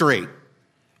get it straight.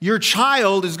 Your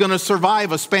child is going to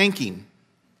survive a spanking.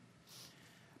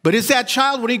 But it's that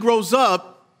child when he grows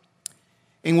up,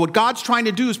 and what God's trying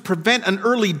to do is prevent an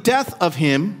early death of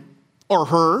him or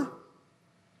her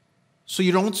so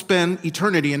you don't spend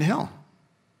eternity in hell.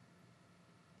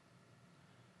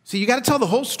 See, you got to tell the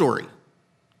whole story.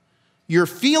 Your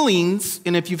feelings,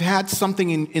 and if you've had something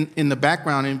in the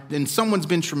background and someone's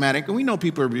been traumatic, and we know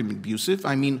people have been abusive.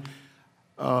 I mean,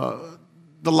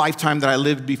 the lifetime that I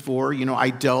lived before,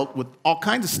 I dealt with all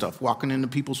kinds of stuff, walking into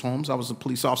people's homes. I was a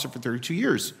police officer for 32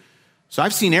 years. So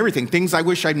I've seen everything, things I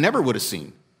wish I never would have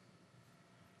seen.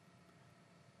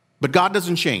 But God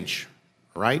doesn't change,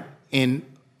 right? And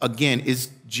again, is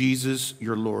Jesus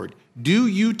your Lord? Do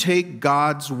you take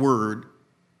God's word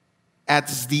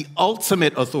as the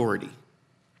ultimate authority?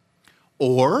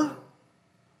 Or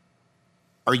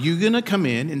are you going to come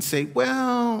in and say,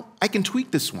 well, I can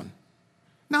tweak this one?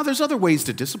 Now, there's other ways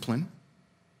to discipline.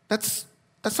 That's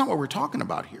not what we're talking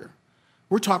about here.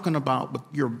 We're talking about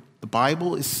what the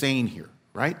Bible is saying here,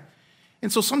 right?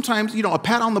 And so sometimes, a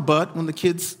pat on the butt when the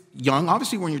kid's young,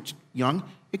 obviously when you're young,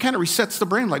 it kind of resets the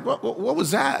brain. Like, what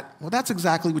was that? Well, that's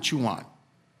exactly what you want.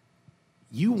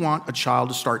 You want a child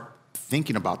to start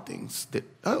thinking about things that,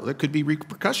 there could be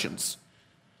repercussions.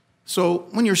 So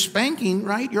when you're spanking,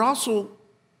 right,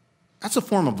 that's a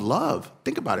form of love.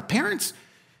 Think about it. Parents,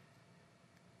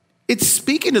 it's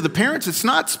speaking to the parents. It's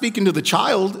not speaking to the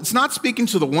child. It's not speaking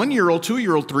to the 1-year-old,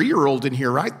 2-year-old, 3-year-old in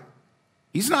here, right?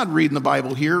 He's not reading the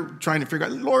Bible here, trying to figure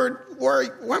out, Lord, why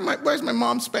is my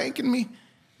mom spanking me?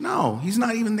 No, he's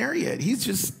not even there yet.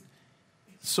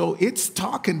 So it's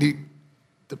talking to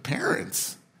the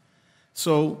parents.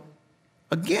 So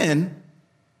again,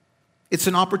 it's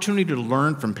an opportunity to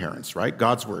learn from parents, right?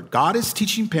 God's word. God is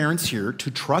teaching parents here to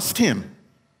trust him.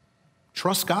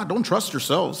 Trust God. Don't trust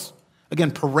yourselves.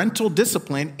 Again, parental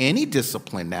discipline, any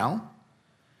discipline now,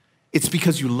 it's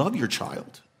because you love your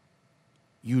child.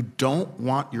 You don't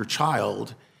want your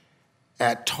child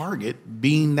at Target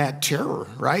being that terror,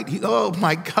 right? Oh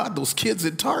my God, those kids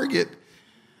at Target.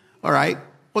 All right.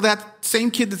 Well, that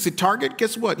same kid that's at Target,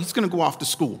 guess what? He's going to go off to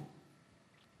school.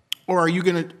 Or are you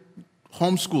going to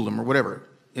homeschool him or whatever?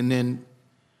 And then,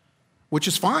 which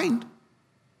is fine.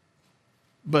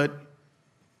 But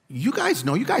you guys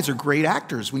know, you guys are great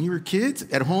actors. When you were kids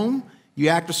at home, you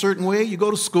act a certain way. You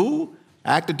go to school,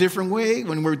 act a different way.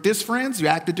 When we're dis friends, you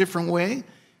act a different way.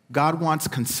 God wants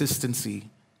consistency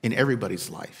in everybody's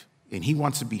life. And he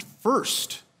wants to be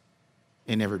first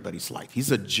in everybody's life.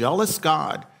 He's a jealous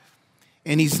God.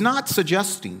 And he's not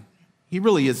suggesting. He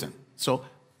really isn't. So,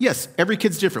 yes, every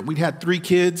kid's different. We had 3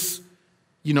 kids.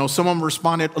 You know, some of them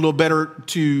responded a little better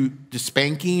to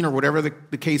spanking or whatever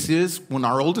the case is. When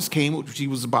our oldest came, which he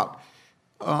was about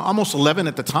almost 11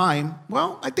 at the time,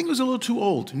 well, I think he was a little too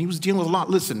old, and he was dealing with a lot.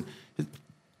 Listen,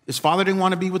 his father didn't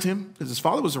want to be with him because his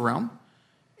father was around,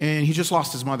 and he just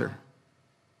lost his mother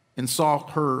and saw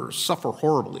her suffer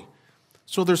horribly.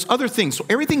 So there's other things. So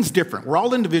everything's different. We're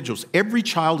all individuals. Every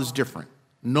child is different.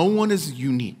 No one is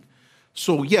unique.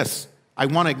 So, yes, I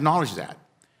want to acknowledge that.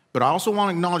 But I also want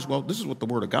to acknowledge, well, this is what the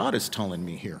Word of God is telling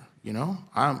me here. You know,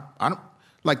 I don't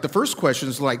like the first question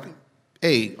is like,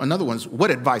 hey, another one's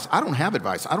what advice? I don't have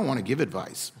advice. I don't want to give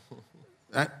advice.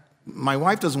 My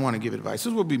wife doesn't want to give advice.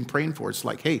 This is what we've been praying for. It's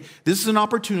like, hey, this is an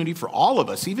opportunity for all of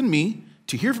us, even me,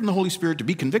 to hear from the Holy Spirit, to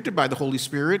be convicted by the Holy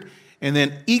Spirit, and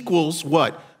then equals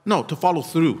what? No, to follow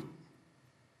through.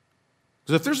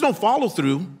 Because if there's no follow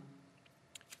through,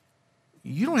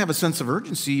 you don't have a sense of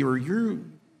urgency, or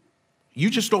you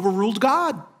just overruled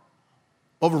God.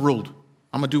 Overruled.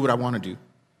 I'm going to do what I want to do.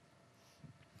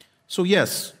 So,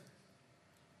 yes.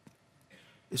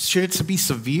 Should it be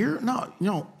severe?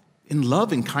 No, in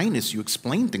love and kindness, you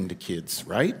explain things to kids,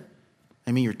 right?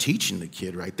 I mean, you're teaching the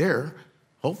kid right there.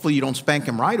 Hopefully you don't spank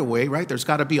him right away, right? There's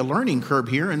got to be a learning curve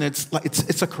here, and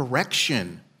it's a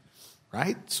correction,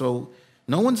 right? So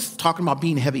no one's talking about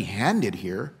being heavy-handed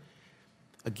here.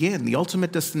 Again, the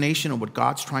ultimate destination of what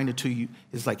God's trying to tell you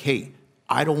is like, hey,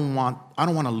 I don't want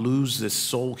to lose this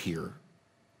soul here.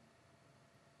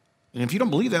 And if you don't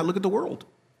believe that, look at the world.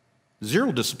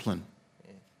 Zero discipline.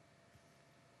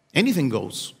 Anything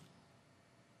goes.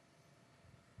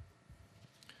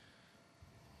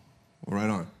 Well, right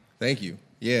on. Thank you.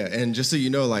 Yeah, and just so you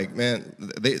know, like, man,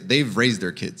 they've raised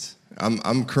their kids.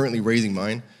 I'm currently raising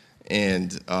mine,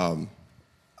 and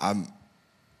I'm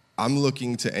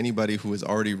looking to anybody who has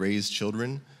already raised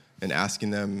children and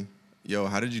asking them, yo,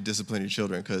 how did you discipline your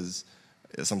children? Because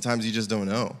sometimes you just don't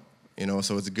know, you know.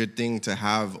 So it's a good thing to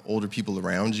have older people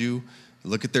around you.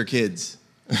 Look at their kids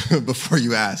before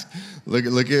you ask. Look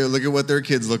at what their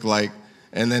kids look like,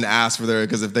 and then ask for their.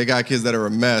 Because if they got kids that are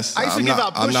a mess, I used to give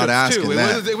out push-ups too.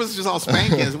 It was just all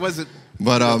spanking. It wasn't.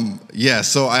 But yeah.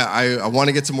 So I want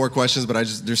to get to more questions, but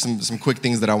there's some quick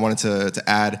things that I wanted to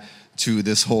add to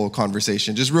this whole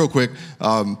conversation, just real quick.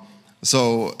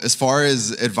 So as far as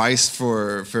advice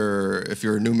for if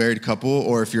you're a new married couple,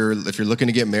 or if you're looking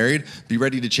to get married, be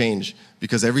ready to change,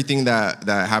 because everything that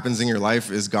happens in your life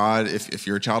is God. If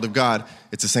you're a child of God,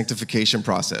 it's a sanctification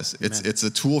process. It's a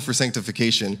tool for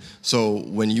sanctification. So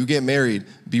when you get married,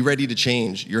 be ready to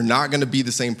change. You're not going to be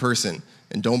the same person.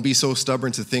 And don't be so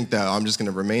stubborn to think that I'm just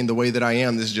going to remain the way that I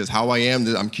am. This is just how I am.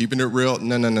 I'm keeping it real.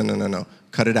 No.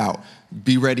 Cut it out.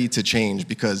 Be ready to change,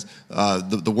 because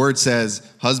the word says,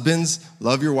 husbands,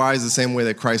 love your wives the same way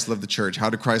that Christ loved the church. How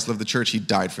did Christ love the church? He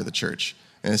died for the church.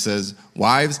 And it says,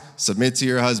 wives, submit to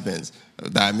your husbands.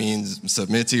 That means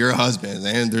submit to your husbands.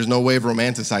 And there's no way of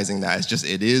romanticizing that. It's just,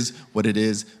 it is what it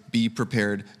is. Be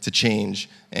prepared to change.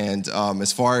 And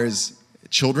as far as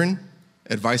children,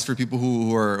 advice for people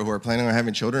who are planning on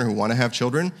having children, who want to have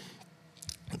children,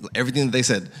 everything that they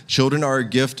said, children are a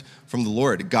gift from the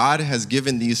Lord. God has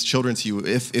given these children to you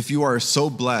if you are so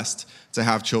blessed to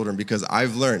have children, because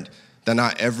I've learned that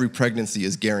not every pregnancy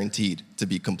is guaranteed to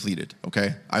be completed,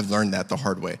 okay? I've learned that the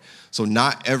hard way. So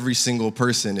not every single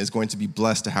person is going to be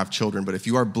blessed to have children, but if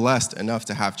you are blessed enough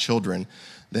to have children,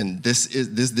 then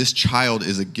this child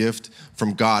is a gift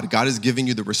from God. God is giving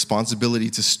you the responsibility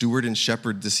to steward and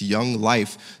shepherd this young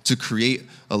life, to create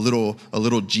a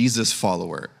little Jesus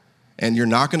follower. And you're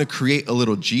not going to create a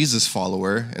little Jesus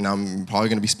follower, and I'm probably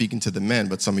going to be speaking to the men,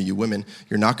 but some of you women,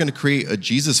 you're not going to create a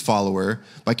Jesus follower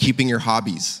by keeping your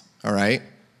hobbies, all right?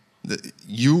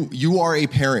 You are a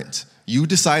parent. You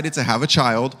decided to have a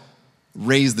child,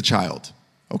 raise the child,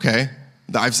 okay?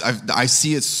 I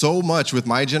see it so much with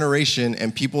my generation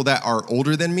and people that are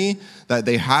older than me, that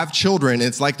they have children.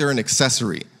 It's like they're an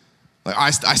accessory. Like,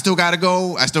 I still gotta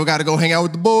go hang out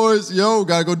with the boys.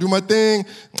 Gotta go do my thing.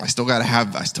 I still gotta have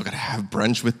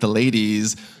brunch with the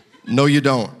ladies. No, you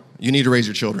don't. you need to raise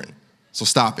your children. So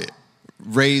stop it.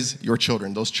 Raise your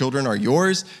children. Those children are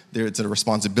yours. It's a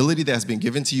responsibility that has been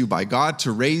given to you by God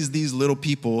to raise these little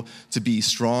people to be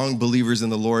strong believers in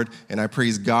the Lord. And I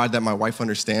praise God that my wife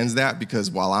understands that,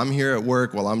 because while I'm here at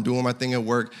work, while I'm doing my thing at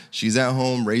work, she's at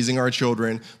home raising our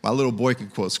children. My little boy can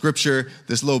quote scripture.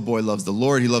 This little boy loves the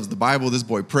Lord. He loves the Bible. This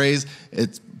boy prays.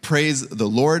 It's praise the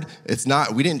Lord. It's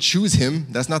not, we didn't choose him.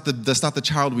 That's not the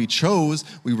child we chose.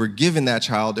 We were given that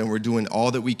child, and we're doing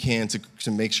all that we can to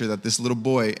make sure that this little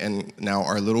boy and now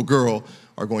our little girl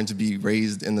are going to be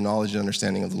raised in the knowledge and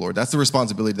understanding of the Lord. That's the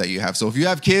responsibility that you have. So if you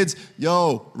have kids,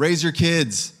 raise your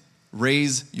kids.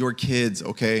 Raise your kids,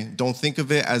 okay? Don't think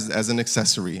of it as an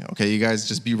accessory, okay? You guys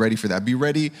just be ready for that. Be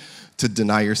ready to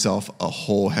deny yourself a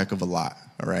whole heck of a lot,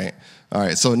 all right? All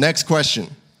right, so next question.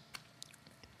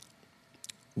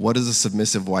 What does a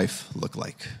submissive wife look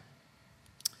like?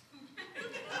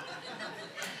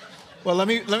 Well, let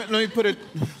me put it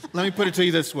to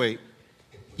you this way.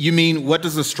 You mean, what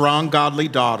does a strong, godly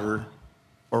daughter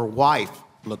or wife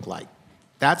look like?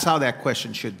 That's how that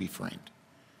question should be framed.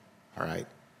 All right.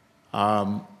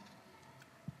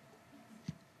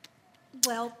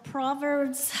 Well,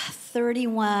 Proverbs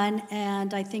 31,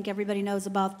 and I think everybody knows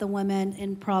about the women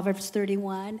in Proverbs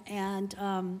 31.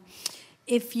 And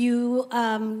if you,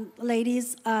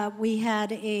 ladies, we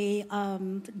had a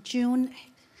June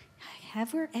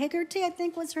Hegarty, I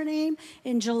think was her name,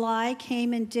 in July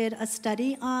came and did a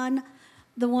study on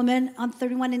the woman on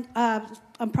 31,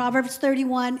 on Proverbs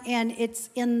 31, and it's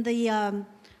in the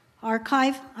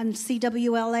archive on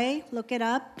CWLA. Look it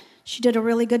up. She did a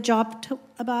really good job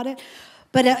about it.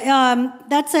 But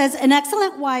that says, an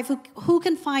excellent wife, who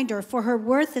can find her? For her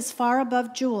worth is far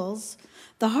above jewels.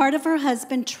 The heart of her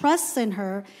husband trusts in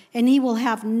her, and he will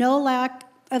have no lack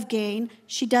of gain.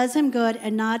 She does him good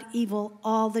and not evil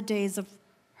all the days of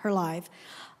her life.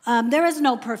 There is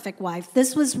no perfect wife.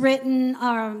 This was written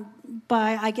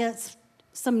by, I guess,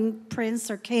 some prince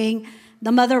or king.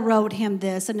 The mother wrote him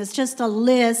this, and it's just a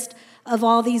list of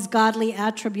all these godly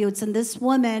attributes. And this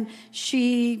woman,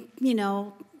 she,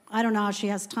 I don't know how she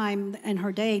has time in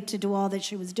her day to do all that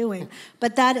she was doing,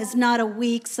 but that is not a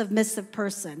weak, submissive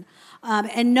person.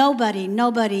 And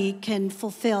nobody can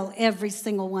fulfill every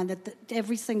single one,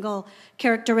 every single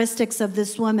characteristics of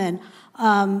this woman.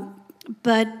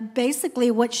 But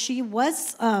basically what she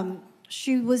was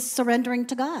surrendering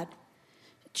to God.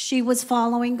 She was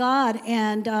following God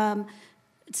and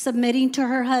submitting to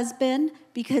her husband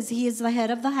because he is the head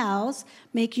of the house,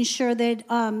 making sure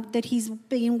that he's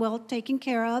being well taken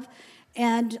care of.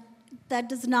 And that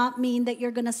does not mean that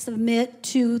you're going to submit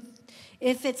to,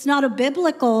 if it's not a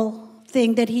biblical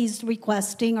thing that he's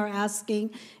requesting or asking,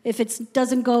 if it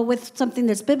doesn't go with something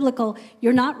that's biblical,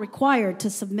 you're not required to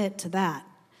submit to that.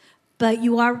 But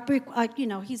you are,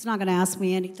 he's not going to ask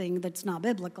me anything that's not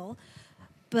biblical.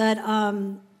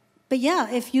 But yeah,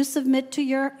 if you submit to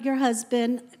your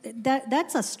husband,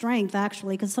 that's a strength,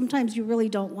 actually, because sometimes you really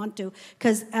don't want to.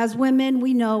 Because as women,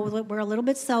 we know we're a little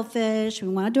bit selfish. We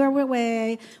want to do our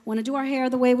way, want to do our hair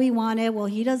the way we want it. Well,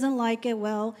 he doesn't like it.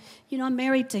 Well, I'm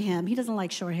married to him. He doesn't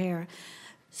like short hair.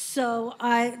 So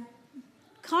I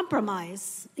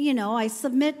compromise. I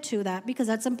submit to that because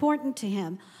that's important to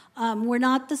him. We're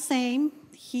not the same.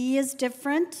 He is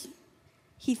different.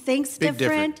 He thinks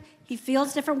different. He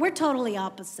feels different. We're totally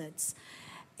opposites.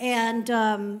 And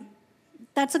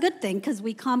that's a good thing because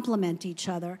we complement each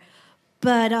other.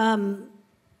 But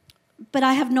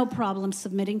I have no problem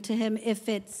submitting to him if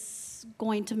it's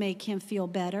going to make him feel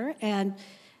better. And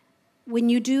when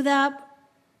you do that,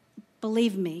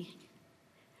 believe me,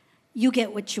 you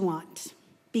get what you want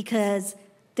because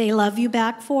they love you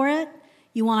back for it.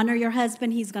 You honor your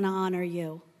husband, he's going to honor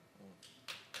you.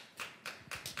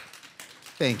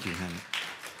 Thank you, honey.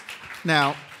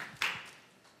 Now,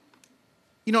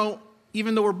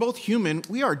 even though we're both human,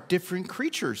 we are different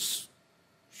creatures.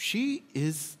 She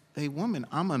is a woman.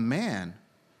 I'm a man.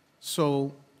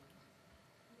 So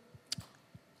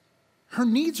her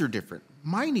needs are different.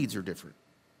 My needs are different.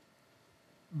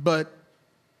 But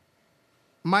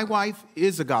my wife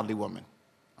is a godly woman,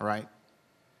 all right?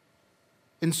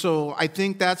 And so I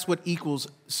think that's what equals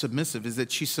submissive, is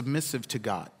that she's submissive to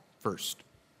God first,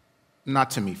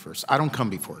 not to me first. I don't come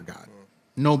before God.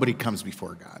 Nobody comes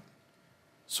before God.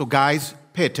 So guys,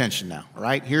 pay attention now, all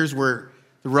right? Here's where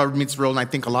the rubber meets the road, and I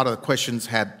think a lot of the questions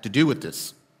had to do with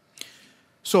this.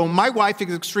 So my wife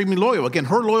is extremely loyal. Again,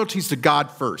 her loyalty is to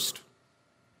God first,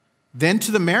 then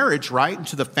to the marriage, right, and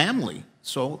to the family.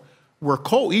 So we're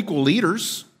co-equal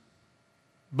leaders,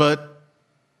 but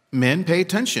men, pay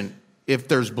attention. If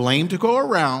there's blame to go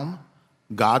around,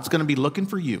 God's going to be looking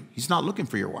for you. He's not looking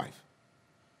for your wife.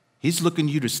 He's looking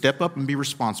you to step up and be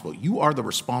responsible. You are the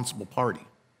responsible party,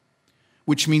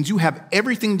 which means you have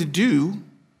everything to do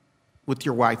with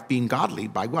your wife being godly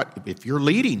by what? If you're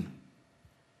leading.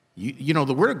 You know,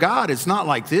 the Word of God is not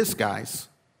like this, guys.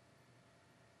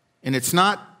 And it's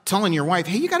not telling your wife,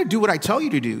 hey, you got to do what I tell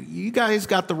you to do. You guys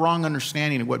got the wrong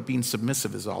understanding of what being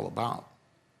submissive is all about.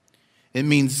 It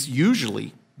means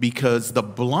usually because the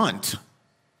blunt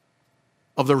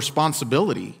of the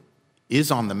responsibility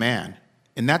is on the man,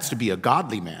 and that's to be a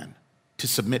godly man, to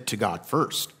submit to God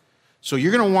first. So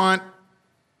you're going to want,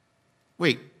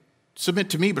 wait,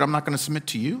 submit to me, but I'm not going to submit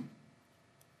to you?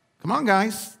 Come on,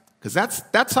 guys, because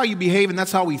that's how you behave, and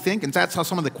that's how we think, and that's how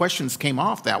some of the questions came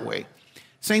off that way.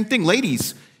 Same thing,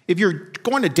 ladies, if you're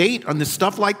going to date on this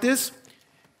stuff like this,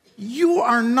 you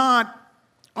are not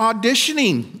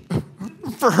auditioning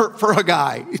for a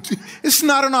guy. It's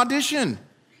not an audition.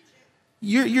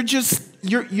 You're just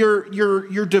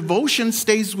your devotion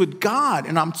stays with God,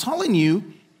 and I'm telling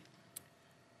you,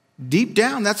 deep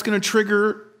down, that's going to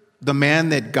trigger the man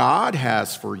that God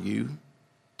has for you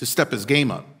to step his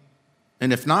game up.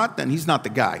 And if not, then he's not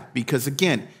the guy. Because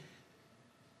again,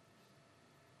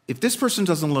 if this person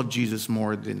doesn't love Jesus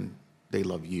more than they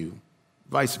love you,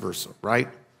 vice versa, right?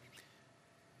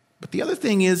 But the other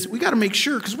thing is, we got to make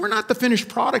sure, because we're not the finished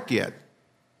product yet,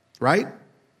 right?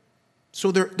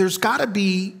 So there's got to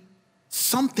be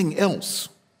something else,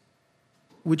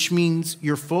 which means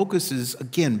your focus is,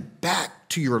 again, back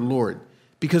to your Lord.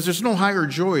 Because there's no higher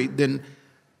joy than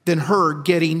her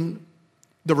getting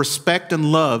the respect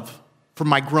and love from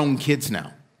my grown kids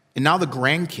now, and now the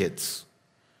grandkids,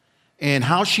 and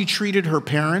how she treated her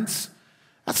parents.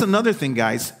 That's another thing,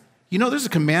 guys. You know, there's a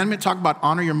commandment, talk about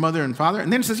honor your mother and father,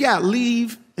 and then it says, yeah,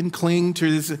 leave and cling to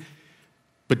this.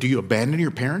 But do you abandon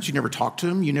your parents? You never talk to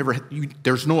them?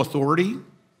 There's no authority?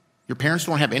 Your parents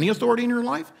don't have any authority in your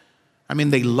life? I mean,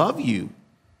 they love you.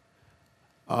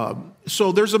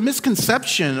 So there's a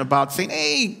misconception about saying,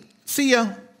 hey, see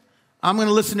ya. I'm going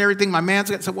to listen to everything my man's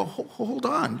got to say. Well, hold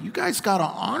on. You guys got to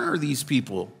honor these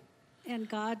people. And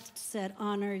God said,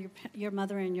 honor your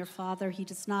mother and your father. He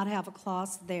does not have a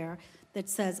clause there that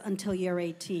says until you're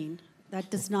 18.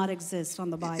 That does not exist on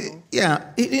the Bible. Yeah,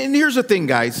 and here's the thing,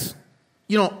 guys.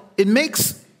 You know, it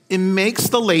makes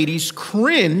the ladies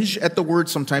cringe at the word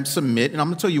sometimes submit, and I'm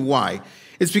going to tell you why.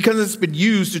 It's because it's been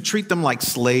used to treat them like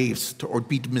slaves or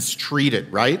be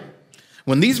mistreated, right?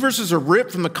 When these verses are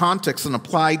ripped from the context and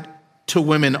applied to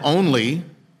women only,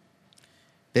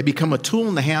 they become a tool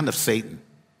in the hand of Satan,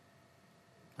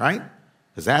 right?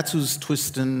 Because that's who's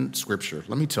twisting Scripture,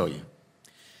 let me tell you.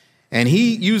 And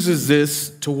he uses this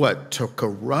to what? To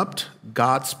corrupt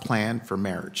God's plan for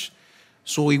marriage.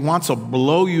 So he wants to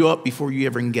blow you up before you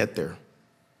ever can get there.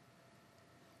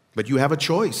 But you have a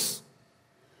choice,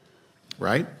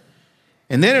 right?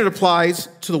 And then it applies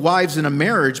to the wives in a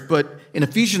marriage, but in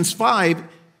Ephesians 5,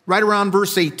 right around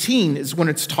verse 18 is when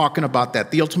it's talking about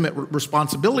that. The ultimate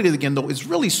responsibility, again, though, is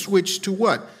really switched to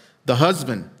what? The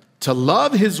husband, to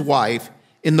love his wife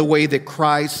in the way that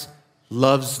Christ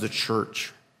loves the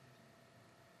church.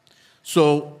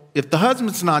 So if the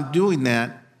husband's not doing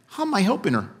that, how am I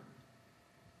helping her?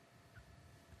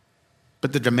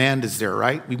 But the demand is there,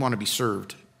 right? We want to be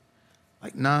served.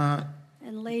 Like, nah.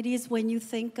 And ladies, when you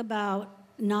think about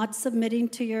not submitting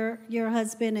to your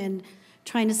husband and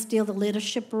trying to steal the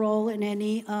leadership role in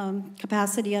any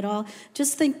capacity at all,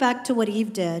 just think back to what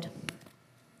Eve did.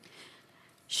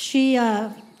 She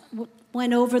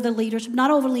went over the leadership,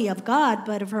 not only of God,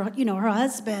 but of her, her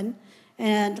husband,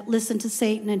 and listened to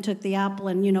Satan and took the apple,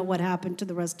 and you know what happened to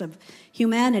the rest of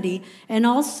humanity. And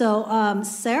also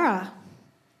Sarah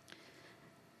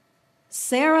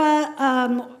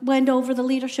went over the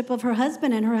leadership of her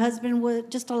husband, and her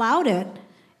husband just allowed it.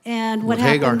 And what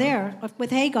happened there with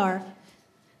Hagar?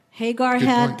 Hagar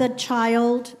had the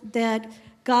child that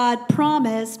God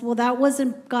promised. Well, that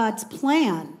wasn't God's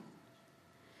plan.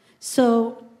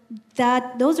 So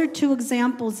those are two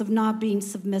examples of not being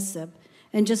submissive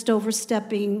and just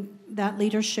overstepping that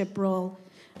leadership role,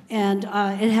 and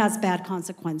it has bad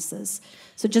consequences.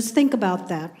 So just think about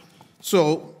that.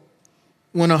 So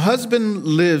when a husband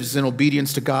lives in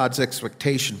obedience to God's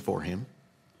expectation for him,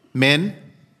 men,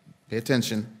 pay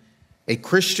attention, a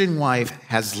Christian wife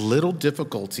has little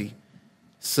difficulty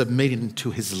submitting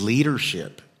to his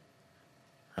leadership,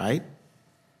 right?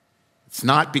 It's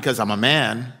not because I'm a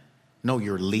man. No,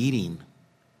 you're leading.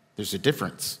 There's a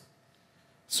difference.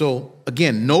 So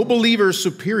again, no believer is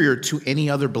superior to any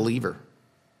other believer.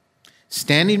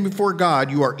 Standing before God,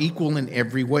 you are equal in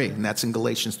every way, and that's in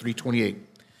Galatians 3:28.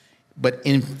 But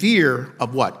in fear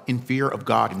of what? In fear of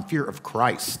God, in fear of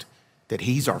Christ, that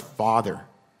he's our Father.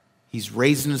 He's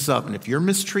raising us up. And if you're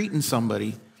mistreating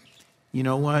somebody, you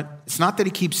know what? It's not that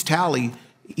he keeps tally.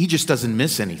 He just doesn't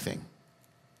miss anything.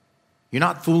 You're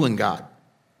not fooling God.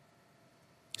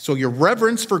 So your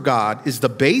reverence for God is the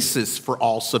basis for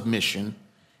all submission.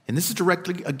 And this is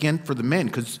directly, again, for the men,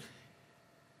 because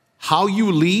how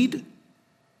you lead,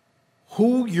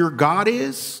 who your God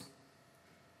is,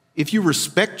 if you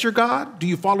respect your God, do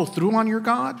you follow through on your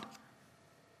God?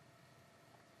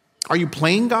 Are you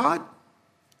playing God?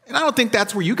 And I don't think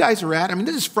that's where you guys are at. I mean,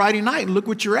 this is Friday night, and look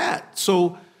what you're at.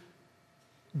 So,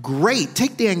 great.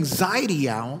 Take the anxiety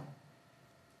out,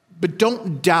 but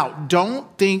don't doubt.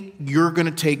 Don't think you're going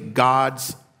to take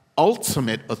God's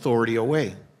ultimate authority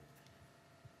away.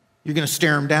 You're going to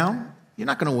stare him down? You're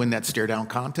not going to win that stare down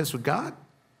contest with God.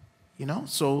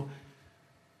 So,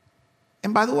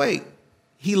 and by the way,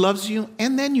 he loves you,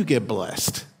 and then you get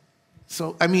blessed.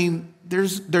 So, I mean, there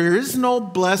is no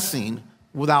blessing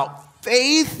without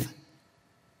faith,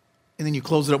 and then you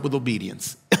close it up with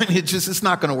obedience. It's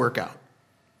not going to work out.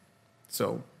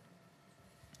 So.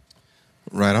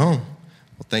 Right on.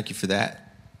 Well, thank you for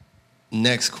that.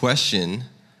 Next question.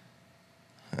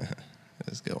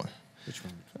 Let's go on. Which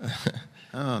one?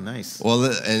 Oh, nice. Well,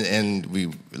 and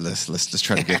let's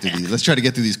try to get through these. Let's try to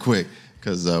get through these quick,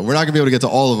 because we're not gonna be able to get to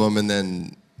all of them, and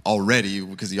then already,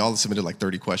 because y'all submitted like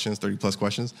 30 plus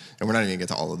questions, and we're not even gonna get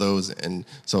to all of those. And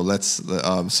so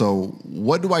so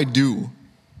what do I do?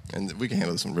 And we can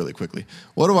handle this one really quickly.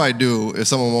 What do I do if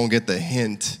someone won't get the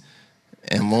hint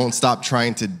and won't stop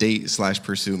trying to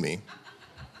date/pursue me?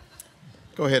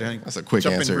 Go ahead, honey. That's a quick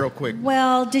Jump answer. in real quick.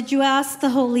 Well, did you ask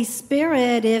the Holy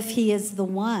Spirit if he is the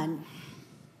one?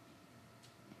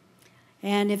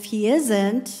 And if he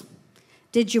isn't,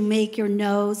 did you make your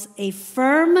no's a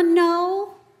firm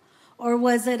no? Or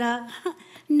was it a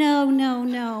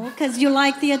no? Because you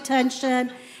like the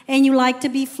attention and you like to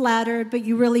be flattered, but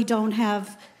you really don't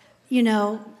have,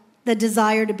 the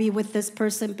desire to be with this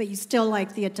person, but you still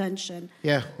like the attention.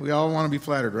 Yeah, we all want to be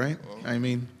flattered, right? I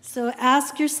mean. So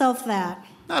ask yourself that.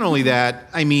 Not only that,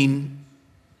 I mean,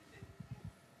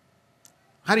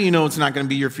 how do you know it's not going to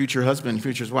be your future husband,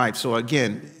 future wife? So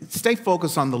again, stay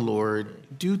focused on the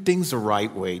Lord. Do things the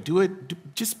right way.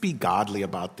 Just be godly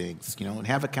about things, and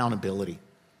have accountability.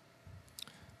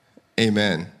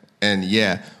 Amen. And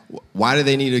yeah, why do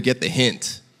they need to get the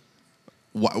hint?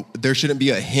 There shouldn't be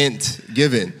a hint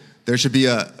given. There should be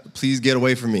a, please get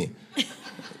away from me.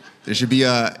 There should be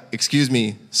a, excuse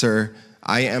me, sir,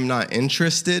 I am not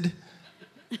interested,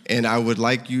 and I would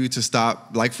like for you to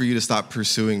stop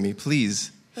pursuing me.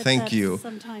 Please. But Thank you.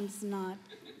 Sometimes not.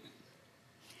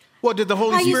 Well, did the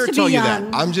Holy Spirit tell you that?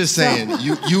 I'm just saying,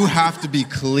 you have to be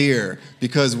clear,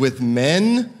 because with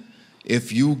men,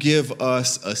 if you give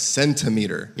us a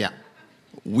centimeter, Yeah.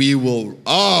 we will,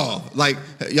 y'all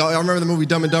remember the movie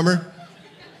Dumb and Dumber?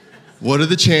 What are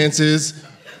the chances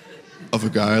of a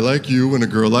guy like you and a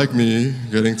girl like me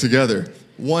getting together?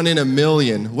 1 in a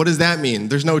million. What does that mean?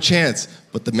 There's no chance.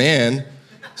 But the man,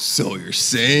 so you're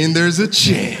saying there's a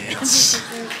chance.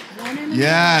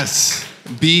 Yes.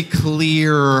 Be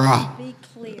clear. Be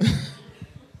clear.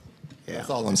 Yeah.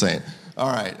 That's all I'm saying. All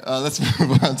right, let's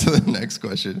move on to the next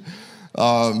question.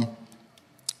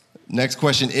 Next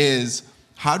question is,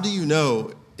 how do you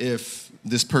know if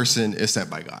this person is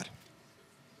sent by God?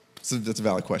 So that's a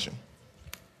valid question.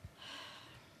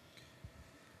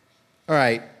 All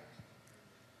right.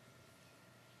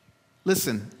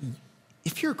 Listen,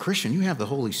 if you're a Christian, you have the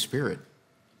Holy Spirit.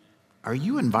 Are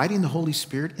you inviting the Holy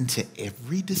Spirit into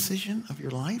every decision of your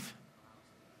life?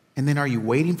 And then are you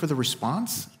waiting for the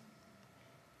response?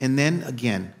 And then,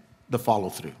 again, the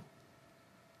follow-through.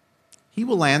 He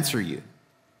will answer you.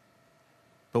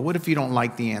 But what if you don't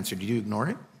like the answer? Do you ignore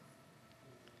it?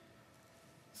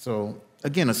 So,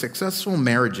 again, a successful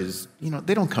marriages,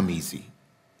 they don't come easy.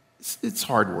 It's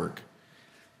hard work.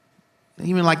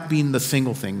 Even like being the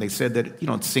single thing. They said that,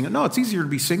 it's single. No, it's easier to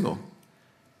be single.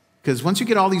 Because once you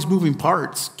get all these moving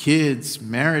parts, kids,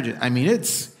 marriage,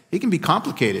 it can be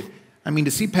complicated.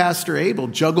 To see Pastor Abel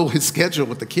juggle his schedule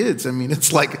with the kids,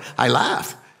 it's like, I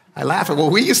laugh. I laugh at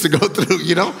what we used to go through,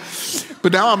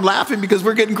 But now I'm laughing because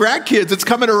we're getting grandkids. It's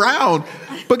coming around.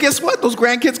 But guess what? Those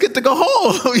grandkids get to go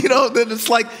home, Then it's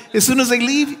like, as soon as they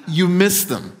leave, you miss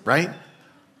them, right?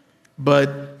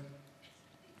 But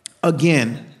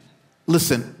again,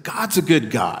 listen, God's a good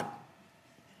God.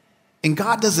 And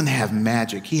God doesn't have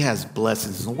magic. He has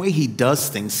blessings. And the way he does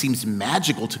things seems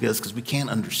magical to us because we can't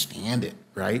understand it,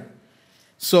 right?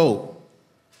 So,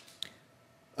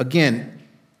 again,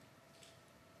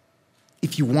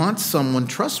 if you want someone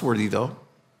trustworthy, though,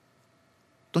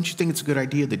 don't you think it's a good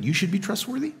idea that you should be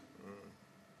trustworthy?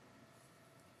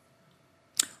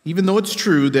 even though it's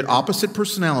true that opposite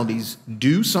personalities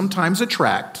do sometimes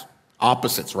attract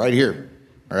opposites, right here,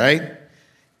 all right?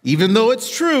 Even though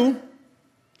it's true,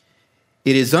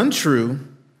 it is untrue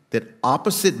that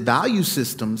opposite value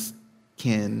systems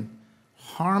can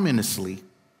harmoniously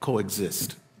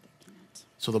coexist.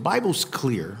 So the Bible's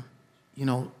clear,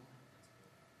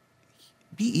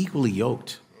 be equally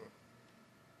yoked.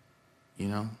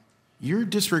 You're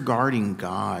disregarding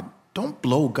God. Don't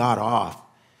blow God off.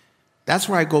 That's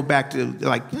where I go back to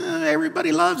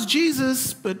everybody loves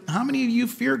Jesus, but how many of you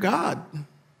fear God?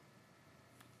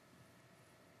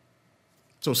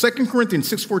 So 2 Corinthians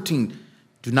 6:14,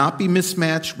 do not be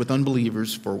mismatched with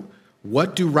unbelievers, for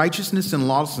what do righteousness and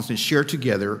lawlessness share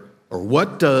together, or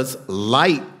what does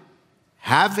light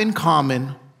have in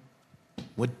common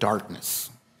with darkness?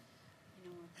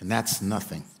 And that's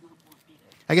nothing.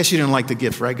 I guess you didn't like the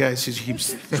gift, right, guys? She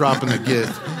keeps dropping the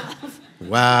gift.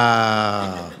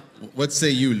 Wow. What say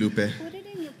you, Lupe? Put it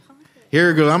in your pocket. Here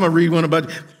we go. I'm going to read one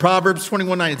about Proverbs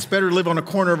 21:9. It's better to live on a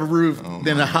corner of a roof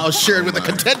than a house shared with a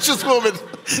contentious woman.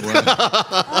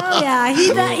 Oh, yeah.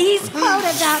 He's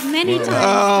quoted that many times.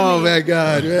 Oh, my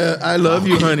God. Yeah, I love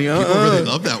you, honey. People really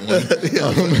love that one.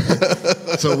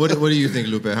 So what do you think,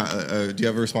 Lupe? Do you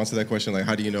have a response to that question? Like,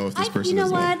 how do you know if this person is... You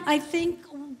know what? I think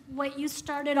what you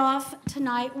started off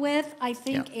tonight with,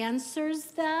 answers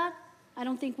that. I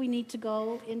don't think we need to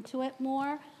go into it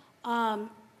more.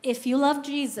 If you love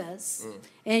Jesus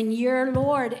and your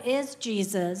Lord is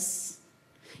Jesus,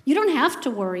 you don't have to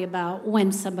worry about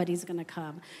when somebody's going to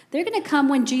come. They're going to come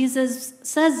when Jesus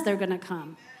says they're going to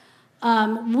come. I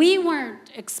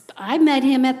met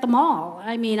him at the mall.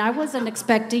 I mean, I wasn't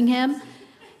expecting him.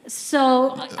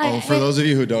 So, for those of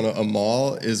you who don't know, a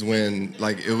mall is when,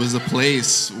 it was a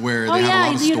place where they had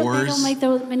a lot of stores. They don't make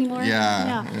those anymore?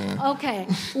 Yeah. Okay.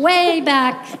 Way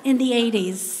back in the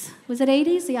 80s. Was it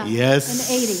 80s? Yeah. Yes. In the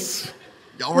 80s.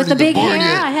 Y'all With the big hair.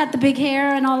 Yet. I had the big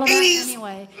hair and all of that 80s.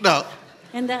 anyway. No.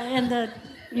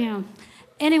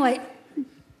 Anyway,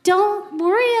 don't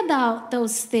worry about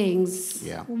those things.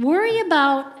 Yeah. Worry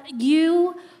about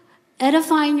you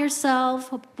edifying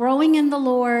yourself, growing in the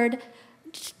Lord.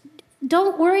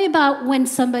 Don't worry about when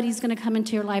somebody's going to come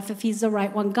into your life if he's the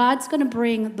right one. God's going to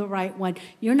bring the right one.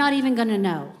 You're not even going to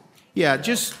know. Yeah,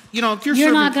 just, if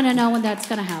you're not going to know when that's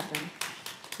going to happen.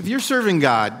 If you're serving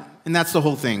God, and that's the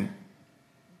whole thing,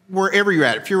 wherever you're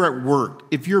at, if you're at work,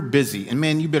 if you're busy, and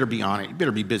man, you better be on it. You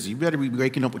better be busy. You better be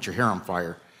waking up with your hair on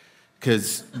fire.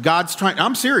 Because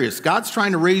I'm serious, God's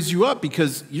trying to raise you up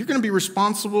because you're going to be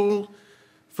responsible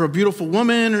for a beautiful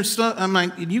woman or stuff. I'm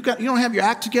like, you don't have your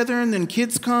act together and then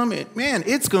kids come. It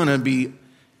ain't going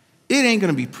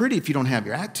to be pretty if you don't have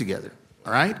your act together,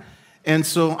 all right? And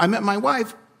so I met my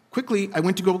wife. Quickly, I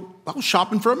was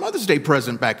shopping for a Mother's Day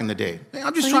present back in the day.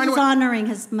 I'm just trying to... honoring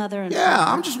his mother and yeah,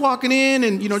 father. I'm just walking in,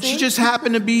 and, she just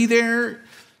happened to be there.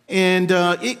 And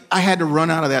I had to run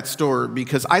out of that store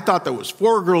because I thought there was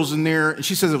 4 girls in there. And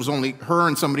she says it was only her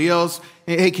and somebody else.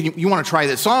 And, hey, you want to try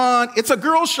this on? It's a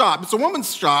girl's shop. It's a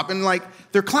woman's shop. And,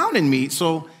 they're clowning me.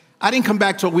 So I didn't come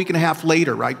back till a week and a half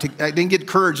later, right? I didn't get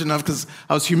courage enough because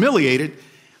I was humiliated.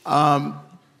 And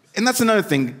that's another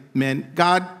thing, man.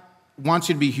 God wants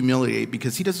you to be humiliated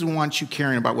because he doesn't want you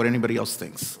caring about what anybody else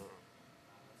thinks.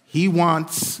 He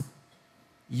wants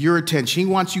your attention. He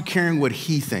wants you caring what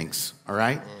he thinks, all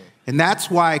right? And that's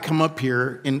why I come up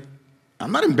here, and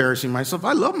I'm not embarrassing myself.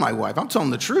 I love my wife. I'm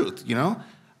telling the truth,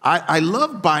 I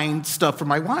love buying stuff for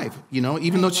my wife,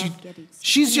 even though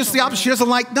she's just the opposite. She doesn't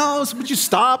like, no, would you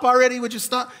stop already? Would you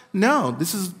stop? No,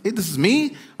 this is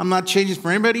me. I'm not changing for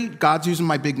anybody. God's using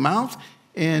my big mouth.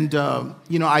 And,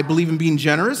 I believe in being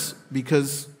generous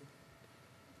because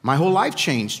my whole life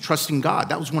changed, trusting God.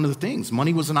 That was one of the things.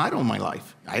 Money was an idol in my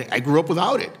life. I grew up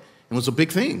without it. It was a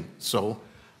big thing. So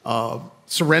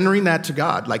surrendering that to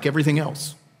God like everything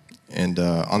else. And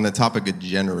on the topic of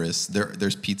generous,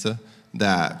 there's pizza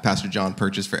that Pastor John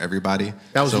purchased for everybody.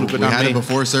 That was so we had it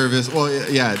before service.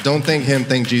 Well, yeah, don't thank him,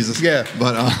 thank Jesus. Yeah.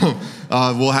 But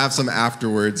we'll have some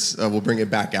afterwards. We'll bring it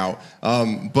back out.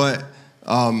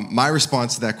 My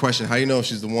response to that question, how do you know if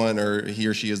she's the one or he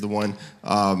or she is the one?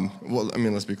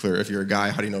 Let's be clear. If you're a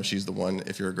guy, how do you know if she's the one?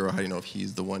 If you're a girl, how do you know if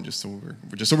he's the one? Just so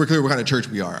we're clear what kind of church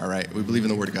we are, all right? We believe in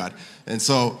the Word of God. And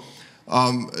so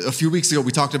a few weeks ago,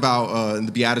 we talked about in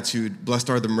the Beatitude, blessed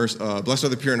are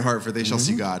the pure in heart, for they shall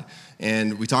see God.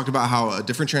 And we talked about how a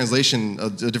different translation,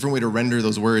 a different way to render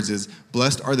those words is,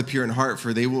 blessed are the pure in heart,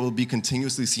 for they will be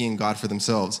continuously seeing God for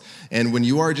themselves. And when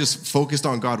you are just focused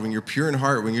on God, when you're pure in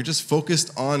heart, when you're just focused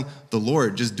on the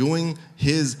Lord, just doing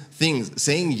his things,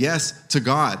 saying yes to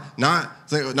God, not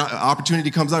It's like an opportunity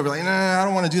comes up, you're like, nah, I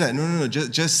don't want to do that. No.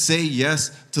 Just say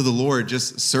yes to the Lord.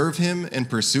 Just serve him and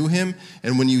pursue him.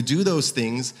 And when you do those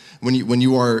things, when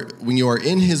you are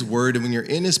in his word and when you're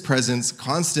in his presence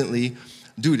constantly,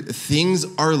 dude, things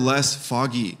are less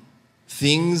foggy.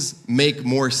 Things make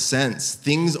more sense.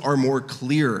 Things are more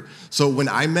clear. So when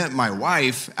I met my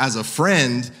wife as a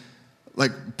friend,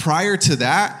 like prior to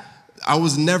that, I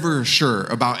was never sure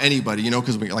about anybody,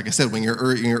 because like I said, when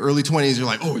you're in your early 20s, you're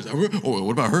like, oh, is that her? Oh,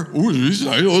 what about her? Oh, who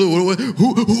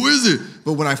is it?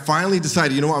 But when I finally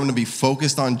decided, I'm going to be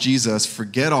focused on Jesus,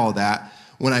 forget all that.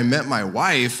 When I met my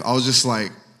wife, I was just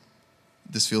like,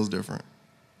 this feels different.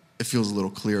 It feels a little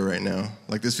clear right now.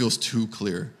 Like this feels too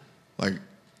clear. Like,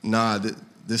 nah,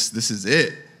 this is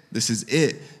it. This is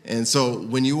it. And so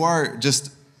when you are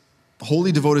just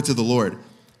wholly devoted to the Lord,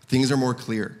 things are more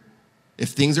clear.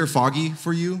 If things are foggy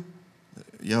for you,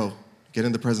 get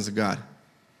in the presence of God.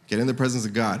 Get in the presence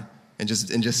of God and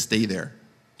just stay there.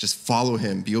 Just follow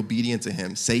him. Be obedient to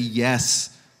him. Say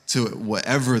yes to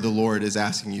whatever the Lord is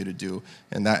asking you to do.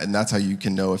 And that's how you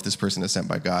can know if this person is sent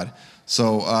by God.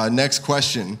 So next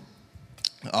question.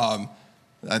 I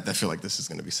feel like this is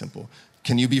going to be simple.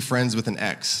 Can you be friends with an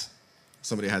ex?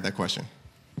 Somebody had that question.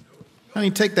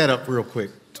 Honey, take that up real quick.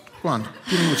 Come on,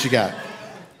 give me what you got.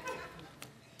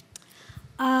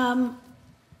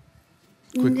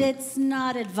 Quickly. It's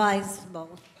not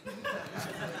advisable.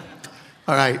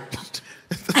 All right.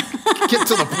 Get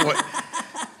to the point.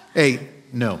 Hey,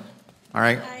 no. All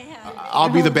right? I'll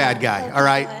be the bad guy. All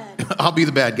right? I'll be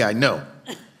the bad guy. No.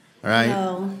 All right?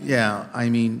 No. Yeah,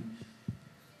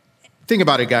 think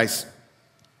about it, guys.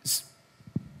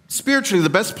 Spiritually, the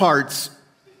best parts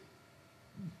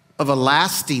of a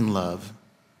lasting love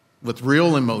with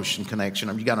real emotion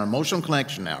connection, you got an emotional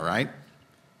connection now, right?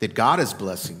 That God is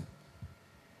blessing.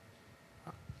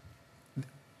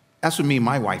 That's what me and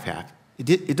my wife have.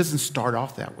 It doesn't start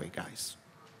off that way, guys.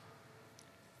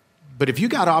 But if you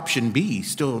got option B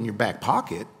still in your back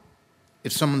pocket,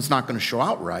 if someone's not going to show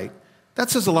out right, that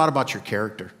says a lot about your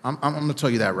character. I'm going to tell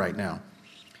you that right now.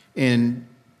 And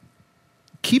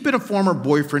keeping a former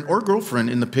boyfriend or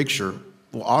girlfriend in the picture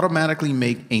will automatically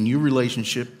make a new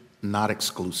relationship not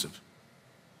exclusive.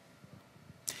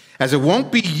 As it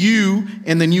won't be you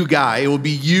and the new guy. It will be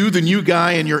you, the new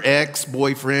guy, and your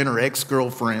ex-boyfriend or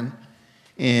ex-girlfriend.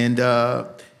 And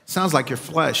sounds like your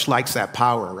flesh likes that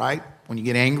power, right? When you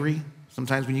get angry,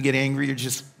 sometimes when you get angry,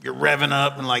 you're revving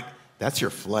up and that's your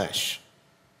flesh.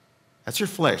 That's your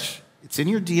flesh. It's in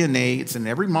your DNA. It's in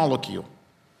every molecule.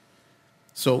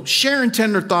 So sharing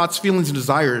tender thoughts, feelings, and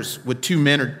desires with two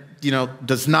men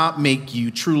does not make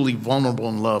you truly vulnerable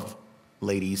in love,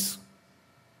 ladies.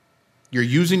 You're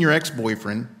using your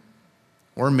ex-boyfriend,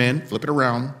 or men, flip it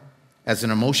around, as an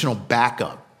emotional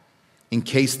backup in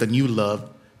case the new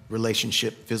love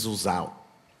relationship fizzles out.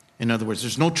 In other words,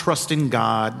 there's no trust in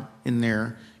God in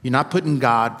there. You're not putting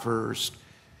God first.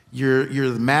 You're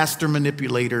the master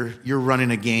manipulator. You're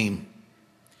running a game.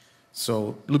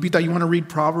 So, Lupita, you want to read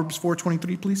Proverbs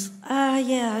 4:23, please?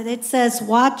 Yeah, it says,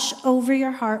 watch over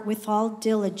your heart with all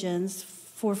diligence,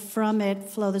 for from it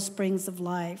flow the springs of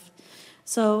life.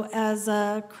 So as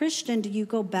a Christian, do you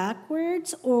go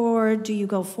backwards or do you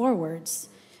go forwards?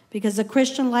 Because the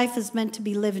Christian life is meant to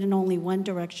be lived in only one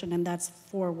direction, and that's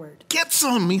forward. Get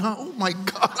some, mija. Oh, my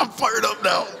God. I'm fired up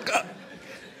now. God.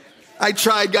 I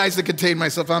tried, guys, to contain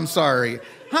myself. I'm sorry.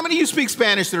 How many of you speak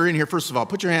Spanish that are in here? First of all,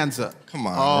 put your hands up. Come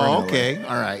on. Oh, okay.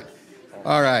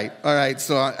 All right.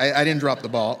 So I didn't drop the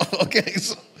ball. Okay.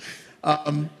 So,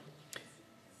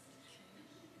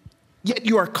 yet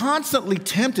you are constantly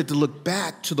tempted to look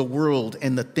back to the world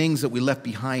and the things that we left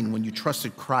behind when you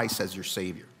trusted Christ as your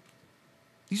Savior.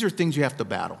 These are things you have to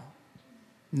battle.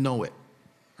 Know it.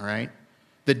 All right?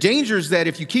 The danger is that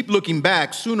if you keep looking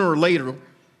back, sooner or later,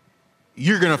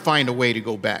 you're going to find a way to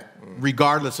go back,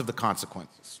 regardless of the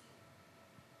consequences.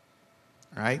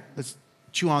 All right? Let's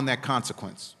chew on that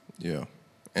consequence. Yeah.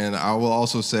 And I will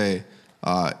also say,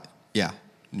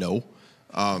 no.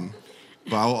 But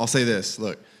I'll say this.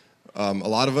 Look, a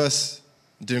lot of us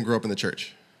didn't grow up in the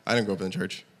church. I didn't grow up in the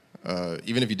church.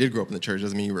 Even if you did grow up in the church,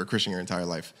 doesn't mean you were a Christian your entire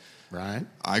life. Right.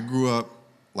 I grew up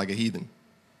like a heathen.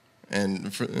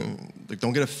 And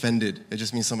don't get offended. It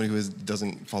just means somebody who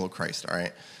doesn't follow Christ, all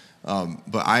right?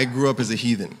 But I grew up as a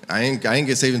heathen. I didn't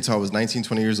get saved until I was 19,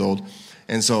 20 years old.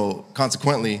 And so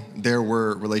consequently, there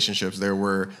were relationships, there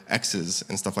were exes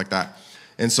and stuff like that.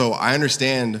 And so I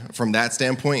understand from that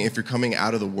standpoint, if you're coming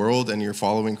out of the world and you're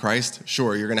following Christ,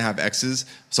 sure, you're going to have exes.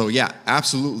 So yeah,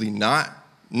 absolutely not.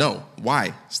 No.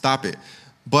 Why? Stop it.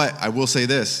 But I will say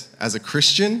this, as a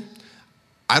Christian,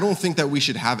 I don't think that we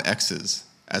should have exes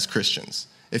as Christians.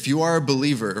 If you are a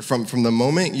believer, from the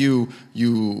moment you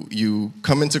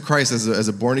come into Christ as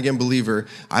a born-again believer,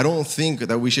 I don't think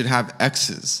that we should have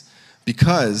exes,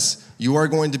 because you are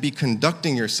going to be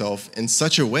conducting yourself in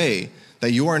such a way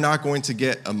that you are not going to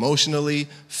get emotionally,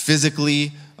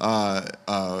 physically,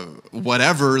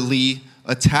 whateverly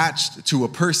attached to a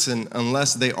person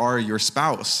unless they are your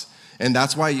spouse. And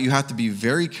that's why you have to be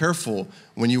very careful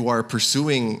when you are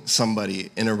pursuing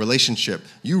somebody in a relationship.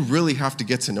 You really have to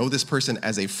get to know this person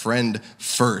as a friend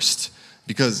first.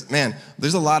 Because, man,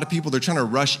 there's a lot of people, they're trying to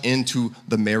rush into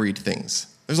the married things.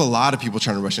 There's a lot of people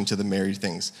trying to rush into the married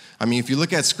things. I mean, if you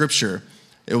look at scripture,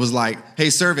 it was like,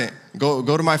 hey, servant, go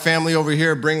to my family over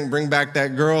here, bring back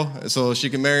that girl so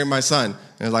she can marry my son.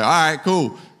 And it's like, all right,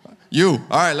 cool. All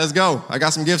right, let's go. I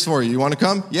got some gifts for you. You want to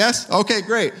come? Yes? Okay,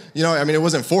 great. I mean, it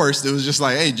wasn't forced. It was just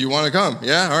like, hey, do you want to come?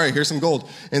 Yeah? All right, here's some gold.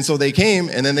 And so they came,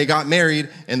 and then they got married,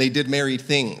 and they did married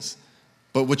things.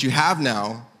 But what you have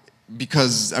now,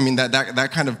 because, I mean,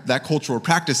 that cultural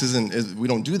practice we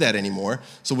don't do that anymore.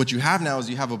 So what you have now is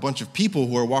you have a bunch of people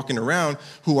who are walking around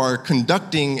who are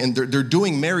conducting, and they're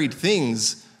doing married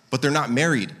things, but they're not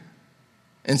married.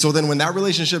 And so then when that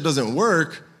relationship doesn't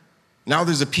work, now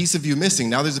there's a piece of you missing.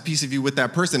 Now there's a piece of you with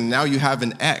that person. And now you have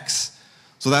an ex.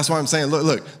 So that's why I'm saying,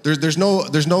 look, there's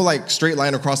no like straight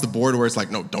line across the board where it's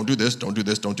like, no, don't do this, don't do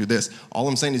this, don't do this. All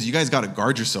I'm saying is you guys got to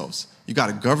guard yourselves. You got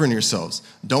to govern yourselves.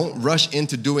 Don't rush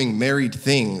into doing married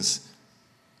things,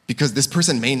 because this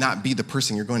person may not be the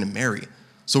person you're going to marry.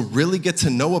 So really get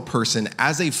to know a person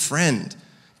as a friend.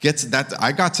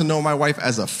 I got to know my wife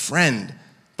as a friend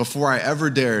before I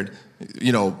ever dared,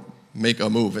 make a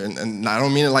move. And I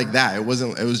don't mean it like that. It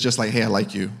was just like, hey, I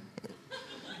like you.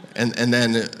 And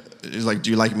then it was like, do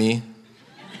you like me?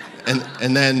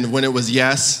 And then when it was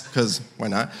yes, because why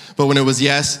not? But when it was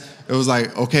yes, it was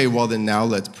like, okay, well then now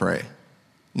let's pray.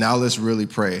 Now let's really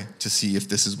pray to see if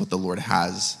this is what the Lord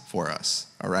has for us,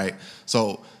 all right?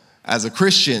 So as a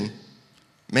Christian,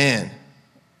 man,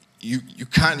 you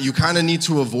kind of need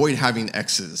to avoid having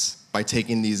exes by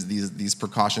taking these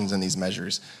precautions and these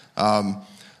measures.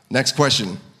 Next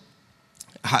question,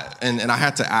 and I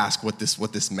had to ask what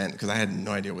this meant, because I had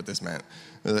no idea what this meant.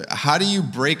 How do you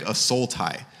break a soul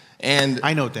tie? And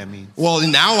I know what that means. Well,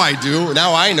 now I do.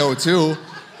 Now I know too.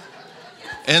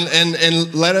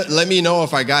 And let me know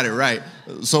if I got it right.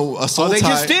 So a soul tie. They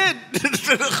just did.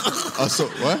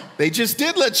 What? They just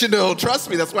did let you know. Trust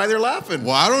me. That's why they're laughing.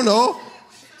 Well, I don't know.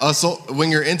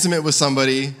 When you're intimate with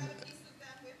somebody.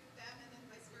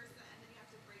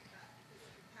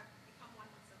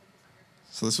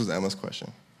 So this was Emma's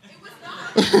question.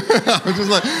 It was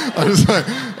not.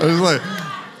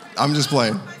 I'm just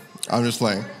playing.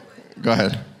 Go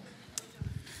ahead.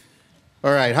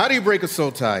 All right. How do you break a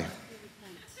soul tie?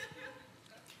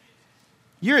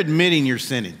 You're admitting you're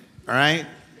sinning. All right.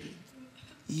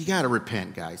 You got to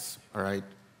repent, guys. All right.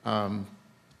 And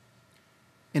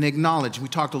acknowledge. We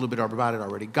talked a little bit about it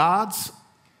already.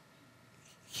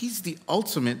 He's the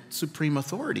ultimate supreme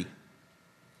authority.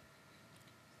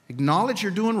 Acknowledge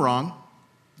you're doing wrong.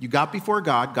 You got before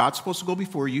God. God's supposed to go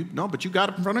before you. No, but you got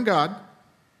up in front of God.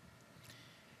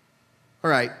 All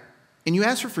right. And you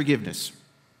ask for forgiveness.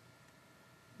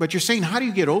 But you're saying, how do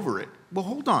you get over it? Well,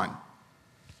 hold on.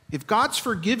 If God's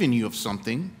forgiven you of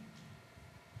something,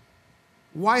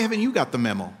 why haven't you got the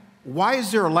memo? Why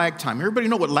is there a lag time? Everybody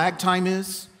know what lag time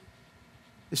is?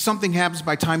 If something happens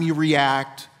by the time you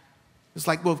react, it's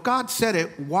like, well, if God said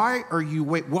it, why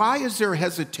is there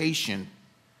hesitation?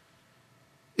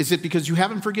 Is it because you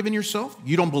haven't forgiven yourself?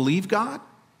 You don't believe God?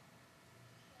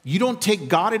 You don't take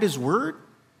God at his word?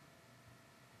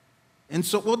 And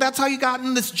so, well, that's how you got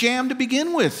in this jam to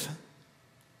begin with.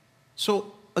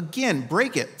 So, again,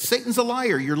 break it. Satan's a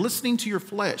liar. You're listening to your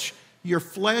flesh. Your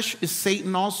flesh is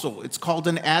Satan also. It's called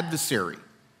an adversary.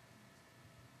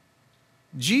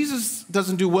 Jesus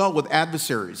doesn't do well with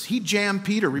adversaries. He jammed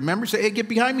Peter. Remember? Say, hey, get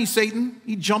behind me, Satan.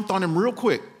 He jumped on him real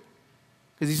quick,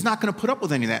 because he's not going to put up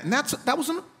with any of that. And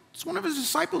it's one of his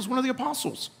disciples, one of the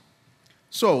apostles.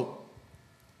 So,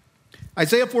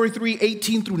 Isaiah 43,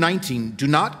 18 through 19, do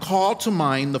not call to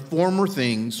mind the former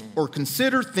things or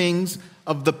consider things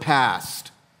of the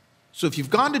past. So if you've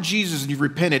gone to Jesus and you've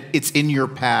repented, it's in your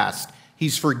past.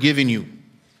 He's forgiven you.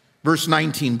 Verse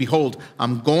 19, behold,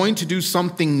 I'm going to do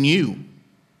something new.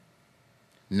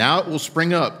 Now it will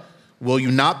spring up. Will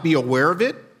you not be aware of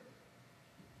it?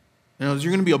 You're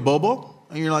going to be a bobo?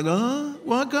 And you're like,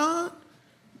 what, God?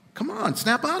 Come on,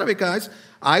 snap out of it, guys.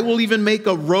 I will even make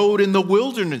a road in the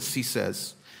wilderness, he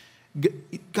says.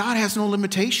 God has no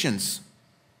limitations.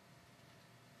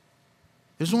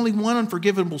 There's only one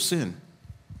unforgivable sin,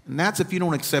 and that's if you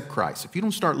don't accept Christ, if you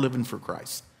don't start living for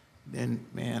Christ. then,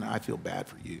 man, I feel bad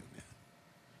for you, man.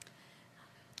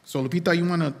 So, Lupita, you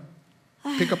want to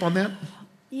pick up on that?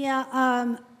 Yeah,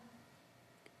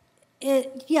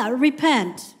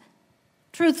 repent,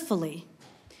 truthfully.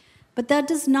 But that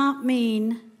does not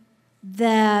mean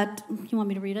that, you want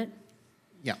me to read it?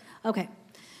 Yeah. Okay.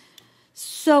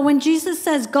 So when Jesus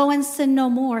says, go and sin no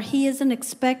more, he isn't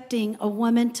expecting a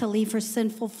woman to leave her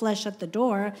sinful flesh at the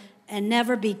door and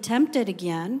never be tempted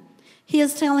again. He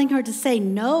is telling her to say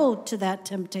no to that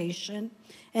temptation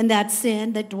and that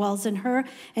sin that dwells in her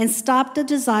and stop the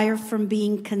desire from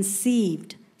being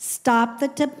conceived. Stop the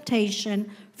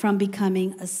temptation from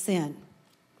becoming a sin.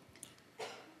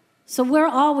 So we're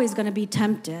always going to be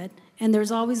tempted, and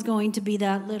there's always going to be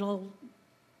that little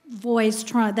voice,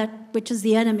 which is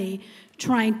the enemy,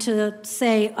 trying to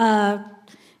say,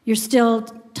 you're still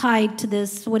tied to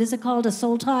this, what is it called, a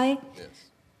soul tie? Yes.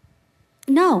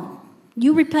 No,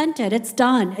 you repented. It's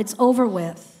done. It's over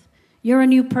with. You're a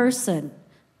new person.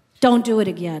 Don't do it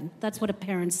again. That's what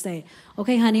parents say.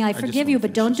 Okay, honey, I forgive you,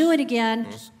 but don't do it again.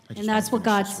 And that's what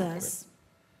God says.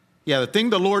 Yeah, the thing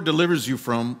the Lord delivers you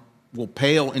from will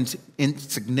pale in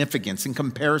insignificance in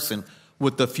comparison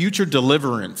with the future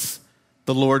deliverance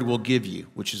the Lord will give you,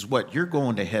 which is what? You're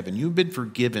going to heaven. You've been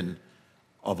forgiven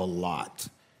of a lot.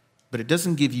 But it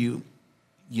doesn't give you,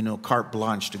 carte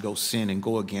blanche to go sin and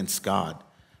go against God.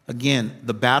 Again,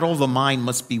 the battle of the mind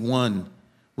must be won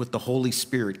with the Holy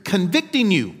Spirit,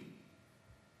 convicting you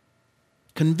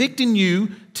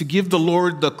to give the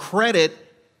Lord the credit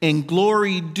and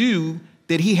glory due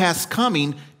that he has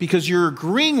coming, because you're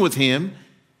agreeing with him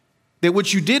that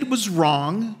what you did was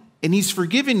wrong and he's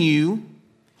forgiven you,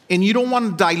 and you don't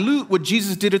want to dilute what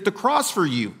Jesus did at the cross for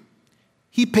you.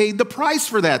 He paid the price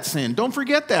for that sin. Don't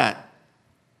forget that.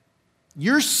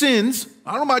 Your sins,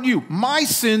 I don't know about you, my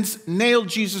sins nailed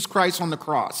Jesus Christ on the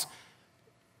cross.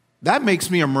 That makes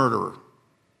me a murderer.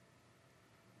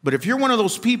 But if you're one of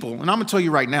those people, and I'm going to tell you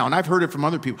right now, and I've heard it from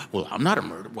other people, well, I'm not a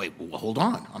murderer. Wait, well, hold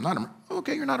on. I'm not a murderer.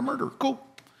 Okay, you're not a murderer. Cool.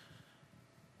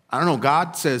 I don't know.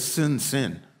 God says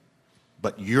sin.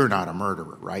 But you're not a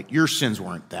murderer, right? Your sins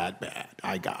weren't that bad.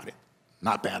 I got it.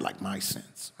 Not bad like my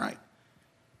sins, right?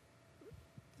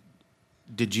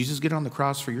 Did Jesus get on the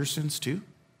cross for your sins too?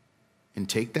 And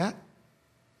take that?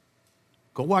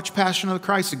 Go watch Passion of the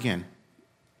Christ again.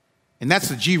 And that's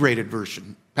the G-rated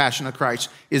version. Passion of Christ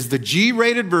is the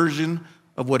G-rated version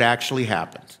of what actually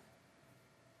happened.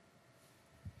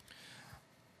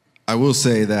 I will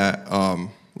say that,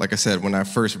 like I said, when I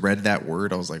first read that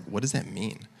word, I was like, what does that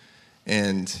mean?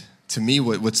 And to me,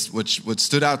 what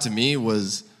stood out to me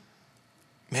was,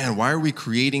 man, why are we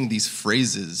creating these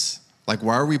phrases? Like,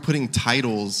 why are we putting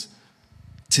titles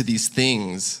to these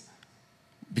things?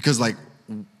 Because, like,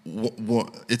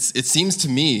 it seems to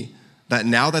me that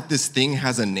now that this thing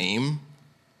has a name,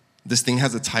 this thing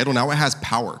has a title, now it has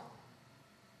power.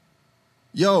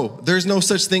 Yo, there's no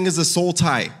such thing as a soul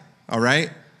tie, all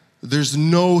right? There's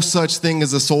no such thing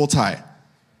as a soul tie.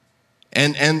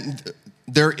 And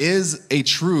there is a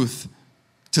truth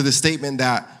to the statement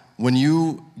that when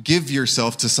you give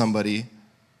yourself to somebody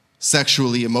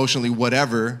sexually, emotionally,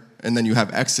 whatever, and then you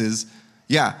have exes,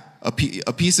 yeah, a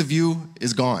piece of you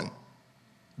is gone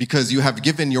because you have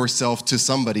given yourself to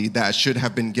somebody that should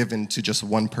have been given to just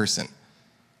one person.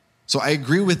 So I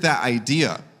agree with that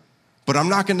idea, but I'm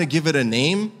not going to give it a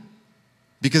name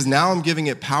because now I'm giving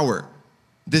it power.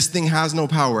 This thing has no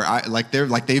power. Like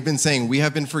they've been saying, we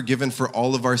have been forgiven for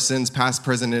all of our sins, past,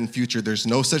 present, and future. There's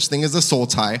no such thing as a soul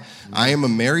tie. I am a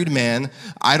married man.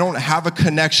 I don't have a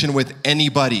connection with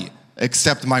anybody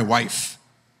except my wife.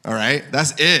 All right?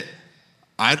 That's it.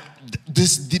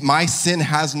 My sin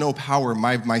has no power.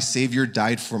 My Savior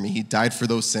died for me. He died for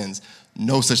those sins.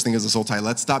 No such thing as a soul tie.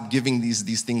 Let's stop giving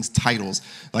these things titles.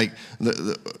 Like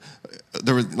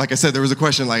there was, like I said, there was a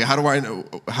question like, how do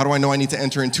I know I need to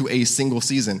enter into a single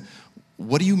season?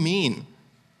 What do you mean?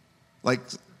 Like,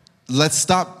 let's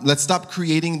stop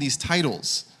creating these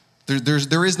titles.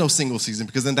 There is no single season,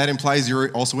 because then that implies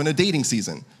you're also in a dating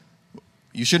season.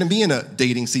 You shouldn't be in a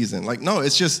dating season. Like, no,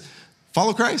 it's just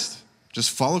follow Christ.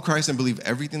 Just follow Christ and believe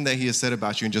everything that he has said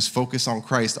about you, and just focus on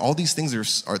Christ. All these things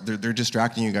they're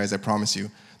distracting you guys, I promise you.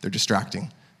 They're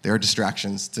distracting. They are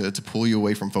distractions to pull you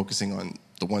away from focusing on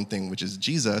the one thing, which is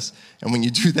Jesus. And when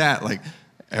you do that, like,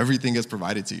 everything gets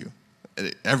provided to you.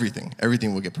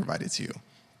 Everything will get provided to you.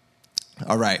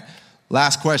 All right,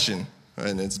 last question,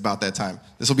 and it's about that time.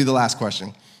 This will be the last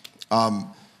question.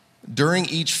 During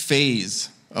each phase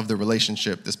of the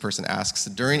relationship, this person asks,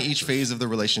 during each phase of the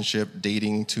relationship,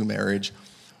 dating to marriage,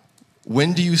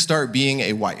 when do you start being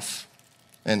a wife?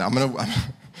 And I'm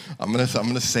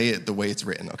gonna say it the way it's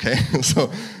written, okay? So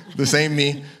this ain't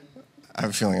me. I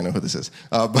have a feeling I know who this is.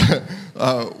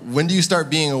 When do you start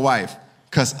being a wife?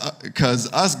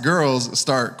 Because us girls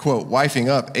start, quote, wifing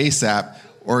up ASAP,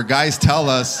 or guys tell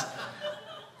us,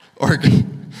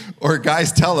 or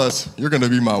guys tell us, you're going to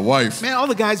be my wife. Man, all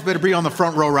the guys better be on the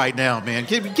front row right now, man.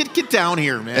 Get down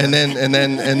here, man. And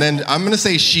then I'm going to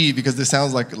say she, because this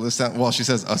sounds like, well, she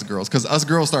says us girls, because us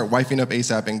girls start wifing up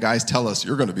ASAP, and guys tell us,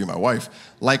 you're going to be my wife.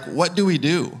 Like, what do we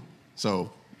do?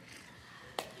 So,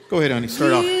 go ahead, honey,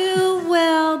 start off. You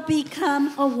will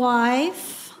become a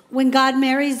wife when God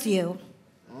marries you,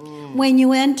 when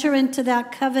you enter into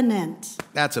that covenant.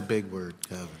 That's a big word,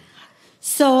 covenant.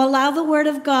 So allow the word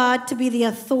of God to be the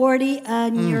authority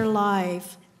in your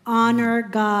life. Honor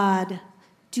God.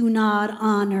 Do not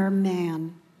honor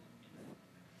man.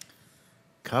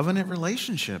 Covenant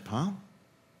relationship, huh?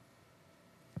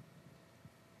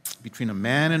 Between a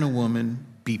man and a woman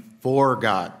before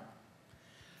God.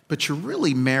 But you're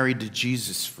really married to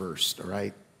Jesus first, all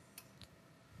right?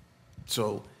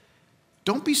 So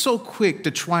don't be so quick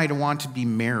to try to want to be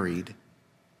married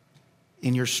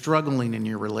and you're struggling in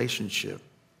your relationship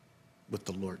with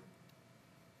the Lord,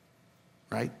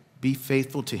 right? Be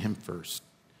faithful to him first.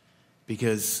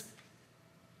 Because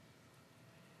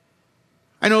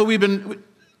I know and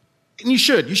you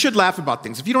should laugh about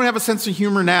things. If you don't have a sense of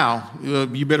humor now,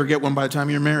 you better get one by the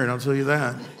time you're married, I'll tell you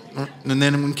that. And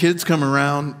then when kids come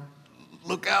around,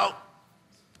 look out.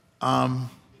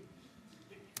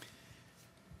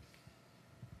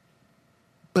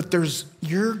 But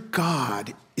your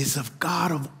God is a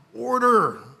God of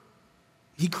order.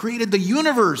 He created the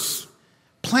universe.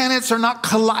 Planets are not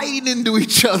colliding into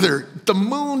each other. The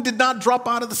moon did not drop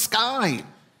out of the sky.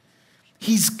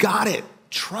 He's got it.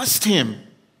 Trust him.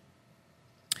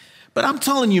 But I'm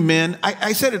telling you, man,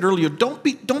 I said it earlier, don't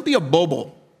be a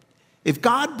bobo. If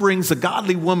God brings a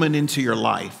godly woman into your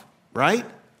life, right?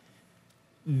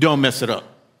 Don't mess it up.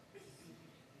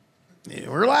 Yeah,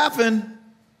 we're laughing.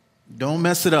 Don't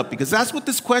mess it up, because that's what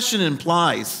this question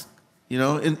implies, you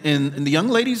know, and the young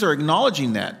ladies are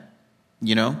acknowledging that,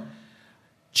 you know.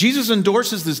 Jesus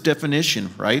endorses this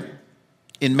definition, right?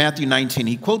 In Matthew 19,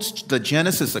 he quotes the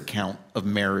Genesis account of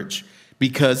marriage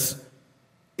because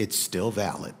it's still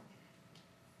valid.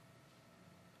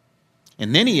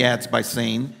 And then he adds by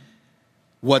saying,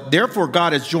 what therefore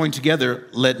God has joined together,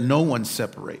 let no one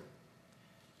separate.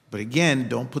 But again,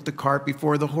 don't put the cart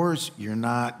before the horse. You're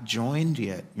not joined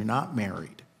yet. You're not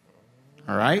married.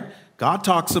 All right? God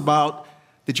talks about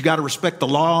that you got to respect the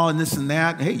law and this and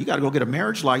that. Hey, you got to go get a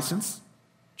marriage license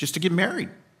just to get married.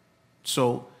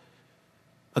 So,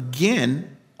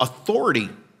 again, authority.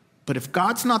 But if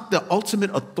God's not the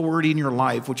ultimate authority in your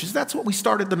life, that's what we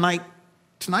started tonight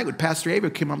with Pastor Abel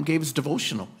came up and gave his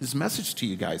devotional, his message to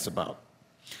you guys about.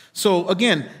 So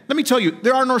again, let me tell you,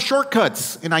 there are no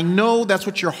shortcuts. And I know that's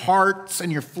what your hearts and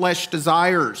your flesh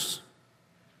desires.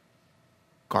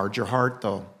 Guard your heart,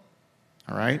 though.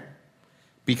 All right?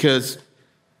 Because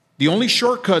the only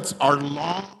shortcuts are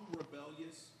long,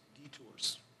 rebellious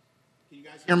detours. Can you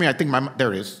guys hear me? I think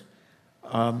there it is.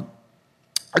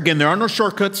 Again, there are no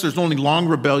shortcuts. There's only long,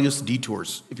 rebellious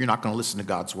detours if you're not going to listen to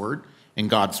God's word and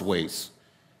God's ways.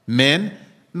 Men,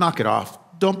 knock it off.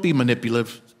 Don't be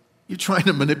manipulative. You're trying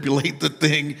to manipulate the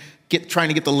thing, trying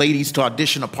to get the ladies to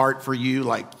audition a part for you,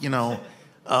 like, how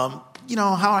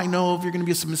I know if you're going to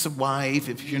be a submissive wife,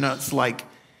 if you're not, it's like,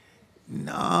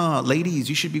 nah, ladies,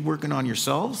 you should be working on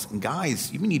yourselves, and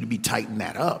guys, you need to be tightening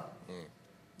that up,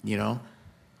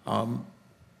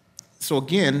 So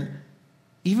again,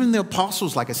 even the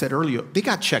apostles, like I said earlier, they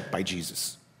got checked by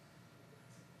Jesus.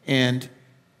 And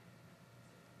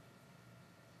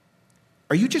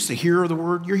are you just a hearer of the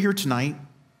word? You're here tonight.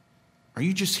 Are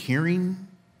you just hearing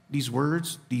these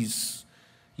words, these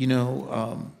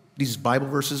Bible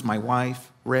verses my wife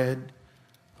read,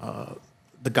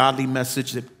 the godly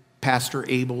message that Pastor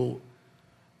Abel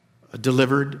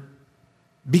delivered?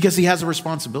 Because he has a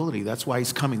responsibility. That's why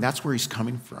he's coming. That's where he's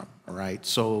coming from, all right?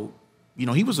 So,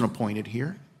 he wasn't appointed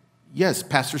here. Yes,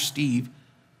 Pastor Steve.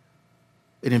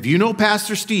 And if you know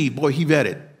Pastor Steve, boy, he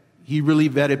vetted. He really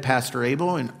vetted Pastor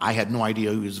Abel, and I had no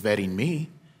idea he was vetting me.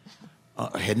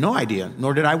 I had no idea,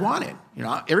 nor did I want it.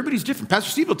 Everybody's different.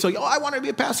 Pastor Steve will tell you, I want to be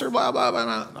a pastor, blah, blah, blah,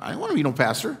 blah. I don't want to be no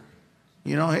pastor.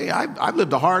 Hey, I've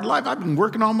lived a hard life. I've been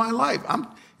working all my life.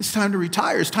 It's time to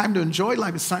retire. It's time to enjoy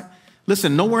life. It's time.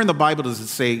 Listen, nowhere in the Bible does it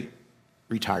say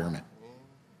retirement.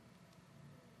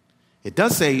 It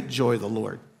does say joy of the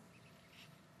Lord.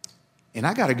 And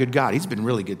I got a good God. He's been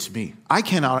really good to me. I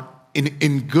cannot,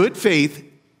 in good faith,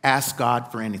 ask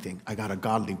God for anything. I got a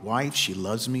godly wife. She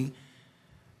loves me.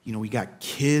 We got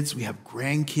kids, we have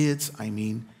grandkids,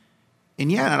 and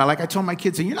like I told my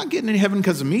kids, you're not getting in heaven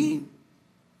because of me.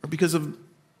 or because of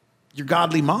your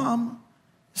godly mom.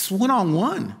 It's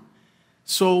one-on-one.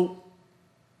 So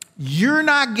you're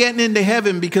not getting into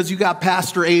heaven because you got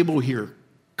Pastor Abel here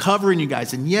covering you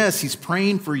guys. And yes, he's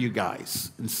praying for you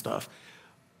guys and stuff.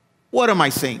 What am I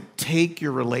saying? Take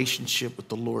your relationship with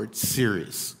the Lord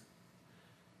serious.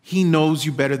 He knows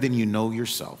you better than you know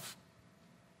yourself.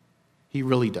 He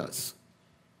really does.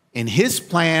 And his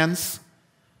plans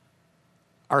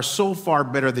are so far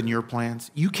better than your plans.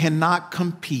 You cannot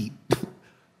compete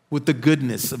with the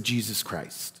goodness of Jesus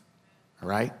Christ. All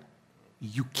right?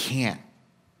 You can't.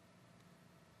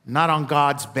 Not on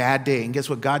God's bad day. And guess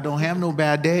what? God don't have no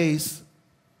bad days.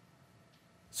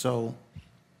 So,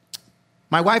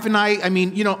 my wife and I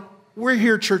mean, we're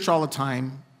here at church all the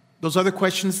time. Those other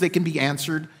questions, they can be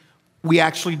answered. We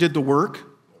actually did the work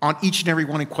on each and every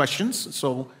one of the questions.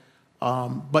 So,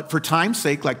 but for time's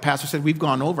sake, like Pastor said, we've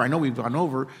gone over. I know we've gone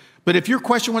over. But if your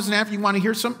question wasn't after you want to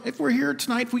hear some, if we're here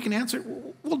tonight, if we can answer it,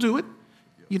 we'll do it.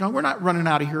 We're not running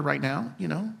out of here right now,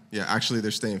 Yeah, actually,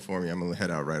 they're staying for me. I'm going to head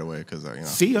out right away because,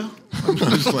 See ya.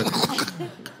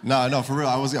 No, for real.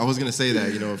 I was going to say that,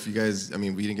 if you guys, we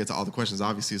didn't get to all the questions,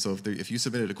 obviously. So if you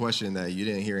submitted a question that you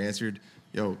didn't hear answered,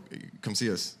 come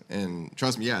see us. And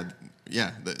trust me,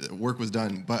 the work was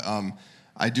done. But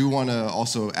I do want to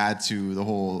also add to the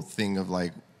whole thing of,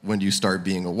 when do you start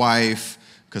being a wife?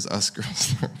 Because us girls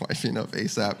start wifing up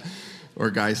ASAP. Or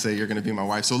guys say, you're going to be my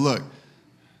wife. So look,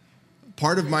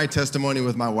 part of my testimony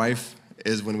with my wife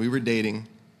is when we were dating,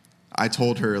 I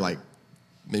told her,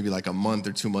 maybe a month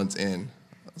or 2 months in,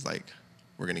 I was like,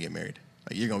 we're going to get married.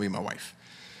 You're going to be my wife.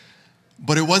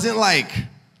 But it wasn't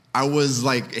I was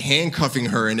handcuffing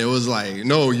her and it was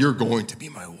no, you're going to be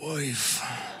my wife.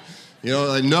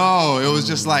 No, it was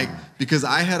just because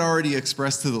I had already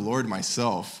expressed to the Lord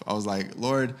myself. I was like,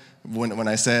 Lord, when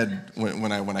I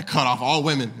cut off all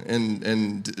women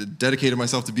and dedicated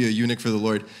myself to be a eunuch for the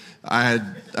Lord, I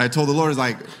told the Lord,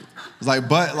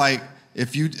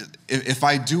 if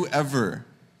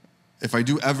I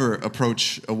do ever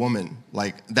approach a woman,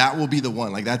 that will be the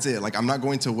one. That's it. I'm not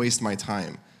going to waste my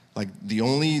time. The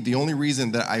only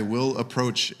reason that I will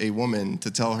approach a woman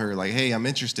to tell her, hey, I'm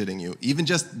interested in you, even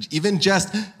just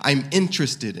I'm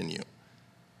interested in you,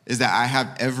 is that I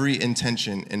have every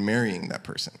intention in marrying that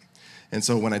person. And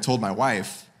so when I told my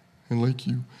wife, I like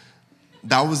you,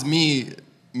 that was me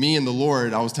and the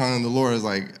Lord. I was telling the Lord, I was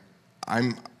like,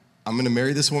 I'm going to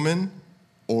marry this woman,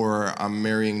 or I'm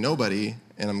marrying nobody,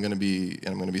 and I'm going to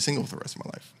be single for the rest of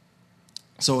my life.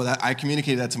 So that I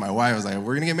communicated that to my wife. I was like,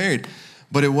 we're going to get married.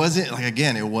 But it wasn't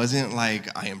it wasn't I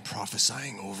am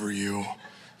prophesying over you.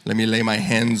 Let me lay my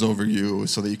hands over you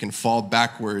so that you can fall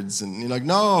backwards. And you're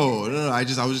no. I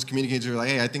was just communicating to her,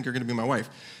 hey, I think you're going to be my wife.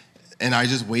 And I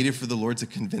just waited for the Lord to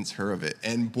convince her of it.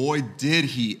 And boy, did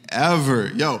he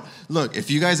ever. Look, if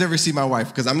you guys ever see my wife,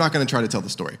 because I'm not going to try to tell the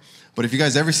story, but if you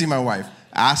guys ever see my wife,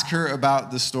 ask her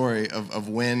about the story of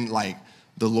when,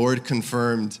 the Lord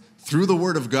confirmed through the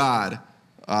word of God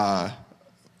that,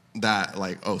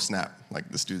 oh, snap. I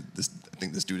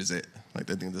think this dude is it. I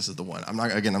think this is the one. I'm not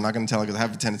going to tell her because I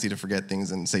have a tendency to forget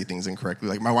things and say things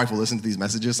incorrectly. My wife will listen to these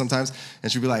messages sometimes and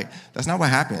she'll be like, that's not what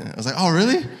happened. I was like, oh,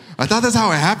 really? I thought that's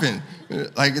how it happened.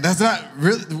 That's not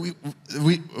really,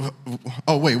 wait,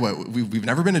 what? We've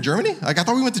never been to Germany? I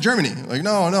thought we went to Germany.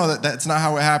 No, that's not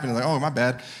how it happened. Oh, my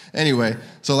bad. Anyway,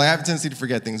 so I have a tendency to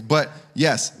forget things. But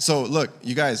yes, so look,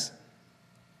 you guys,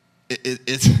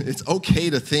 it's okay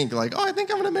to think I think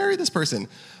I'm going to marry this person.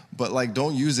 But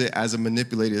don't use it as a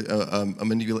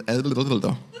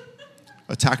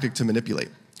tactic to manipulate.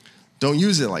 Don't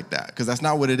use it like that, because that's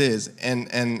not what it is.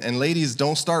 And ladies,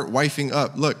 don't start wifing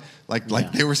up. Look,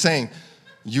 they were saying,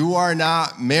 you are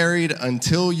not married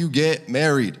until you get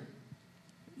married.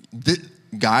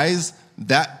 Guys,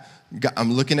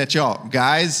 I'm looking at y'all.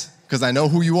 Guys, because I know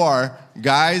who you are.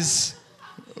 Guys,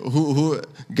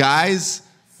 guys,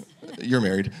 you're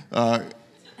married.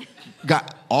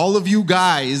 All of you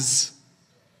guys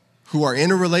who are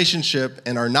in a relationship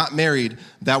and are not married,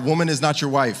 that woman is not your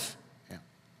wife. Yeah.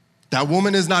 That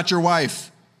woman is not your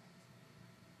wife.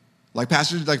 Like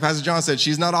Pastor John said,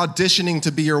 she's not auditioning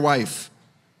to be your wife.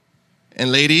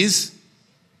 And ladies,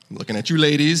 I'm looking at you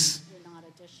ladies.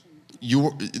 You're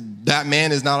not auditioning. That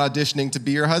man is not auditioning to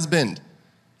be your husband.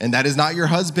 And that is not your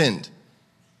husband.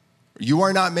 You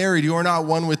are not married. You are not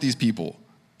one with these people.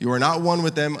 You are not one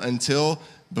with them until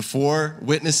before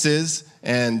witnesses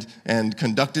and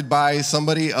conducted by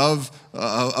somebody of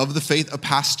the faith, a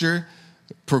pastor,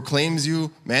 proclaims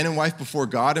you man and wife before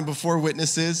God and before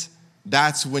witnesses.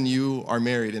 That's when you are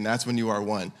married and that's when you are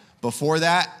one. Before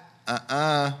that,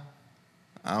 I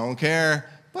don't care.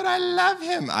 But I love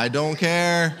him. I don't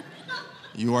care.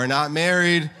 You are not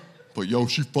married, but yo,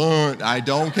 she fun. I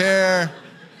don't care.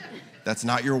 That's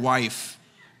not your wife.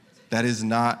 That is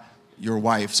not your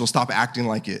wife. So stop acting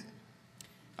like it.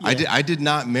 Yeah. I did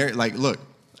not marry, like, look,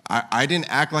 I didn't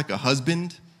act like a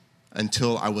husband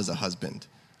until I was a husband.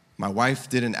 My wife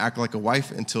didn't act like a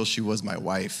wife until she was my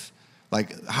wife.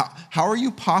 Like, how are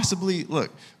you possibly,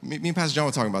 look, me and Pastor John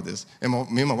were talking about this, and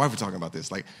me and my wife were talking about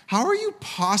this. Like, how are you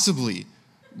possibly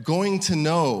going to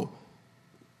know,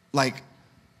 like,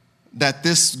 that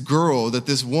this girl, that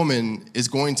this woman is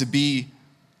going to be,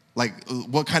 like,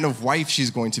 what kind of wife she's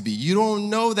going to be? You don't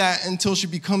know that until she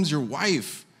becomes your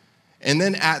wife. And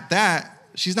then at that,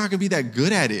 she's not going to be that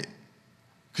good at it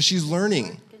because she's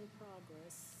learning.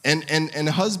 And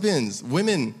husbands,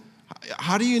 women,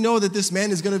 how do you know that this man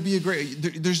is going to be a great,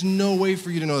 there's no way for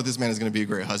you to know that this man is going to be a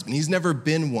great husband. He's never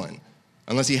been one,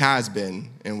 unless he has been,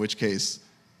 in which case,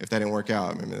 if that didn't work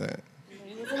out, maybe that.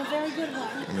 It was a very good one.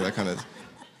 I mean, that kind of,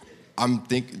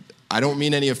 I don't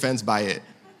mean any offense by it.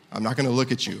 I'm not going to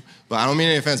look at you, but I don't mean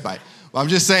any offense by it. Well, I'm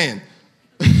just saying.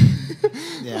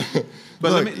 Yeah.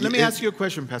 But look, let me ask you a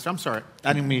question, Pastor. I'm sorry.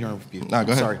 I didn't mean to interrupt you. No,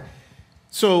 go ahead. Sorry.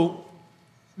 So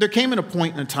there came in a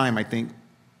point in a time, I think,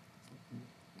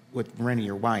 with Rennie,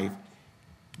 your wife,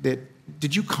 that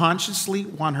did you consciously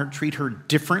want her, treat her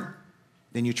different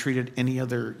than you treated any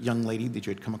other young lady that you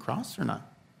had come across or not?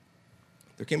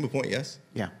 There came a point, yes.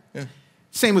 Yeah. Yeah.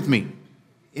 Same with me.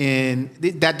 And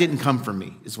that didn't come from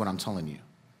me, is what I'm telling you.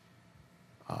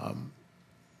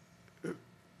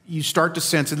 You start to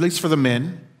sense, at least for the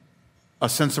men, a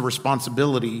sense of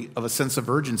responsibility, of a sense of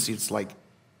urgency. It's like,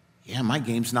 yeah, my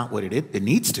game's not what it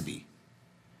needs to be.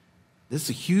 This is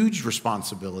a huge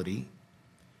responsibility.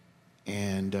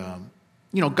 And,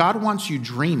 God wants you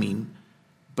dreaming,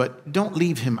 but don't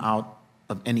leave him out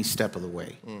of any step of the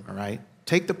way, all right?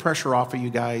 Take the pressure off of you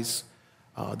guys,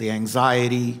 the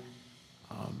anxiety.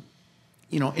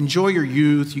 Enjoy your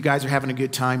youth. You guys are having a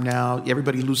good time now.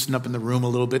 Everybody loosened up in the room a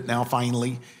little bit now,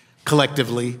 finally,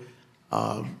 collectively.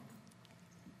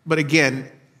 But again,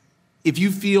 if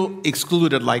you feel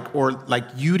excluded, like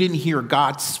you didn't hear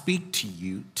God speak to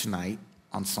you tonight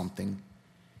on something,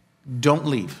 don't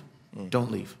leave.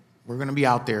 Don't leave. We're going to be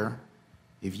out there.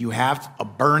 If you have a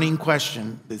burning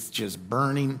question that's just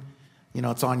burning,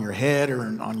 it's on your head or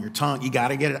on your tongue, you got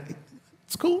to get it.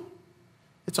 It's cool.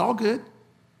 It's all good.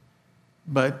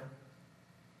 But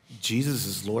Jesus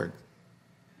is Lord.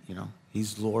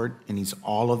 He's Lord and he's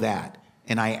all of that.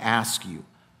 And I ask you,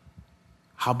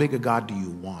 how big a God do you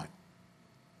want?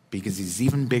 Because he's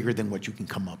even bigger than what you can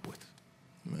come up with.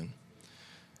 Amen.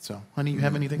 So, honey, you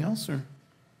have anything else? Or?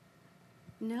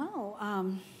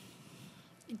 No.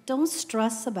 Don't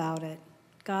stress about it.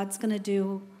 God's going to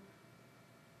do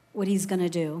what he's going to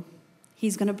do.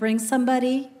 He's going to bring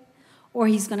somebody, or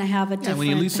he's going to have a different path. When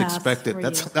you least expect it,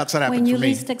 that's what happened for me. When you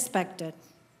least expect it.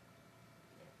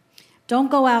 Don't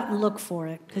go out and look for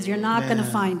it, because you're not going to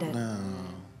find it. No.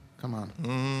 Come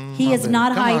on. He is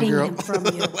not hiding him from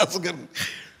you. That's a good one.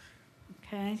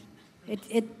 Okay?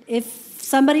 If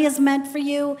somebody is meant for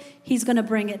you, he's going to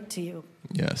bring it to you.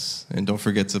 Yes, and don't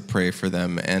forget to pray for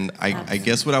them. And I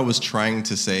guess what I was trying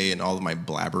to say in all of my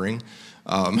blabbering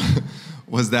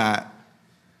was that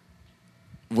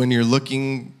when you're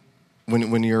looking,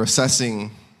 when you're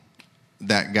assessing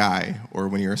that guy or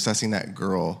when you're assessing that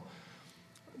girl,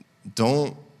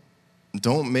 don't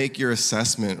make your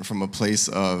assessment from a place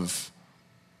of,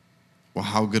 well,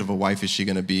 how good of a wife is she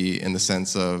going to be, in the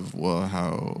sense of, well,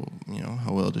 how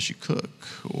well does she cook,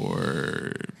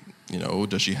 or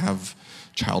does she have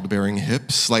childbearing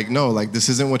hips? Like, no, like, this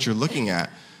isn't what you're looking at.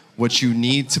 What you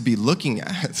need to be looking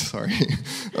at,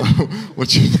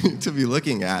 what you need to be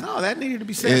looking at. No, that needed to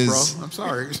be said, bro. I'm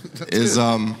sorry.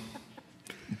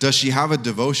 Does she have a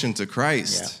devotion to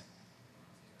Christ? Yeah.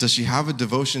 Does she have a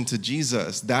devotion to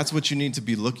Jesus? That's what you need to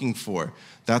be looking for.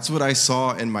 That's what I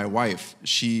saw in my wife.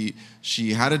 She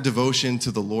had a devotion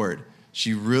to the Lord.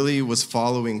 She really was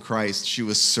following Christ. She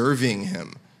was serving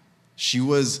him. She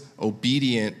was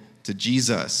obedient to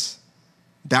Jesus.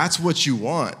 That's what you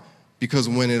want. Because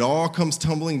when it all comes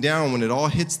tumbling down, when it all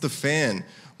hits the fan,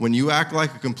 when you act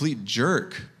like a complete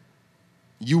jerk,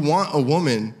 you want a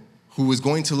woman who is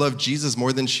going to love Jesus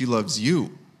more than she loves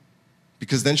you.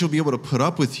 Because then she'll be able to put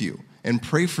up with you and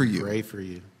pray for you. Pray for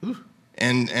you. Ooh.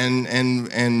 And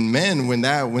men, when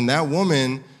that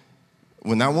woman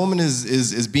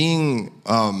is being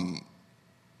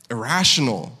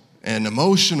irrational and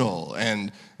emotional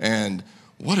and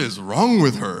what is wrong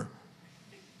with her?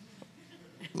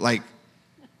 Like,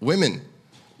 women,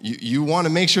 you want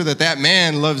to make sure that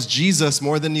man loves Jesus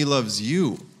more than he loves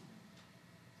you.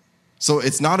 So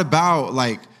it's not about,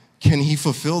 like, can he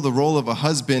fulfill the role of a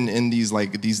husband in these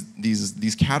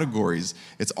categories?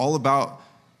 It's all about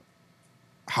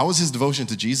how is his devotion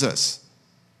to Jesus.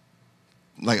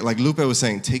 Like Lupe was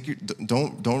saying,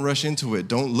 don't rush into it.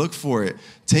 Don't look for it.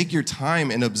 Take your time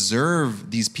and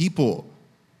observe these people.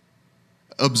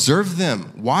 Observe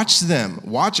them. Watch them.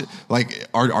 Watch it. Like,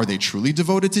 are they truly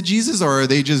devoted to Jesus, or are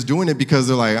they just doing it because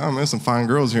they're like, oh, there's some fine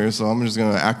girls here, so I'm just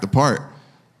going to act the part?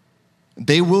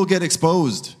 They will get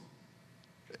exposed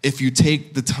if you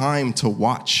take the time to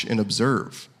watch and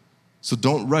observe. So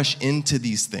don't rush into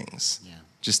these things. Yeah.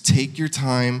 Just take your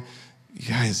time. You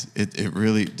guys, it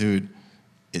really, dude,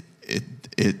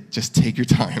 it just take your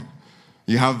time.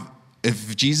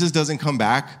 If Jesus doesn't come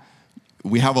back,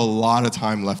 we have a lot of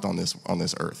time left on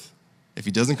this earth. If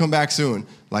he doesn't come back soon,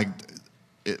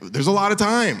 there's a lot of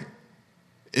time.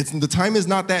 The time is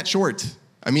not that short.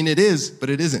 I mean, it is, but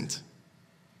it isn't.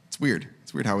 It's weird.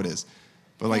 It's weird how it is.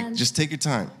 But just take your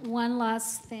time. One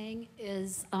last thing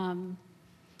is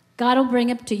God will bring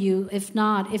it to you. If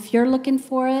not, if you're looking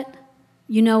for it,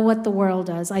 you know what the world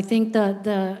does. I think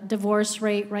the divorce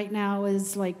rate right now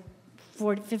is like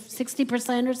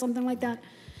 60% or something like that.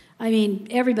 I mean,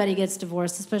 everybody gets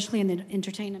divorced, especially in the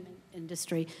entertainment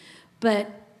industry. But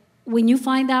when you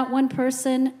find that one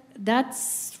person,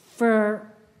 that's for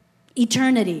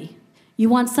eternity. You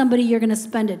want somebody you're going to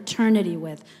spend eternity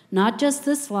with, not just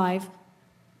this life,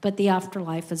 but the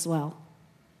afterlife as well.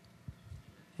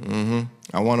 Mm-hmm.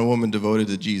 I want a woman devoted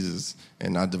to Jesus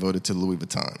and not devoted to Louis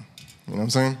Vuitton. You know what I'm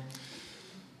saying?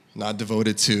 Not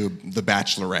devoted to The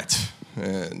Bachelorette.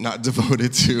 Not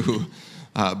devoted to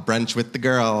brunch with the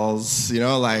girls. You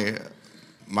know, like,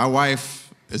 my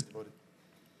wife is devoted.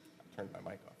 I turned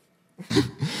my mic off.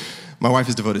 My wife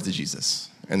is devoted to Jesus,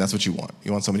 and that's what you want.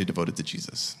 You want somebody devoted to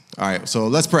Jesus. All right, so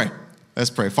let's pray. Let's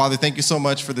pray. Father, thank you so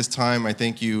much for this time. I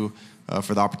thank you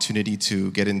for the opportunity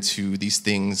to get into these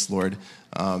things, Lord.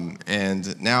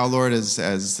 And now, Lord,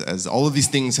 as all of these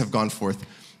things have gone forth,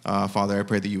 Father, I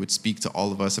pray that you would speak to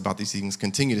all of us about these things,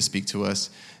 continue to speak to us.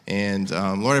 And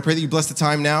Lord, I pray that you bless the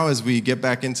time now as we get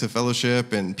back into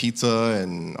fellowship and pizza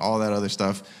and all that other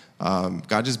stuff.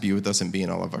 God, just be with us and be in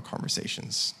all of our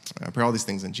conversations. I pray all these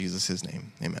things in Jesus'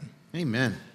 name. Amen. Amen.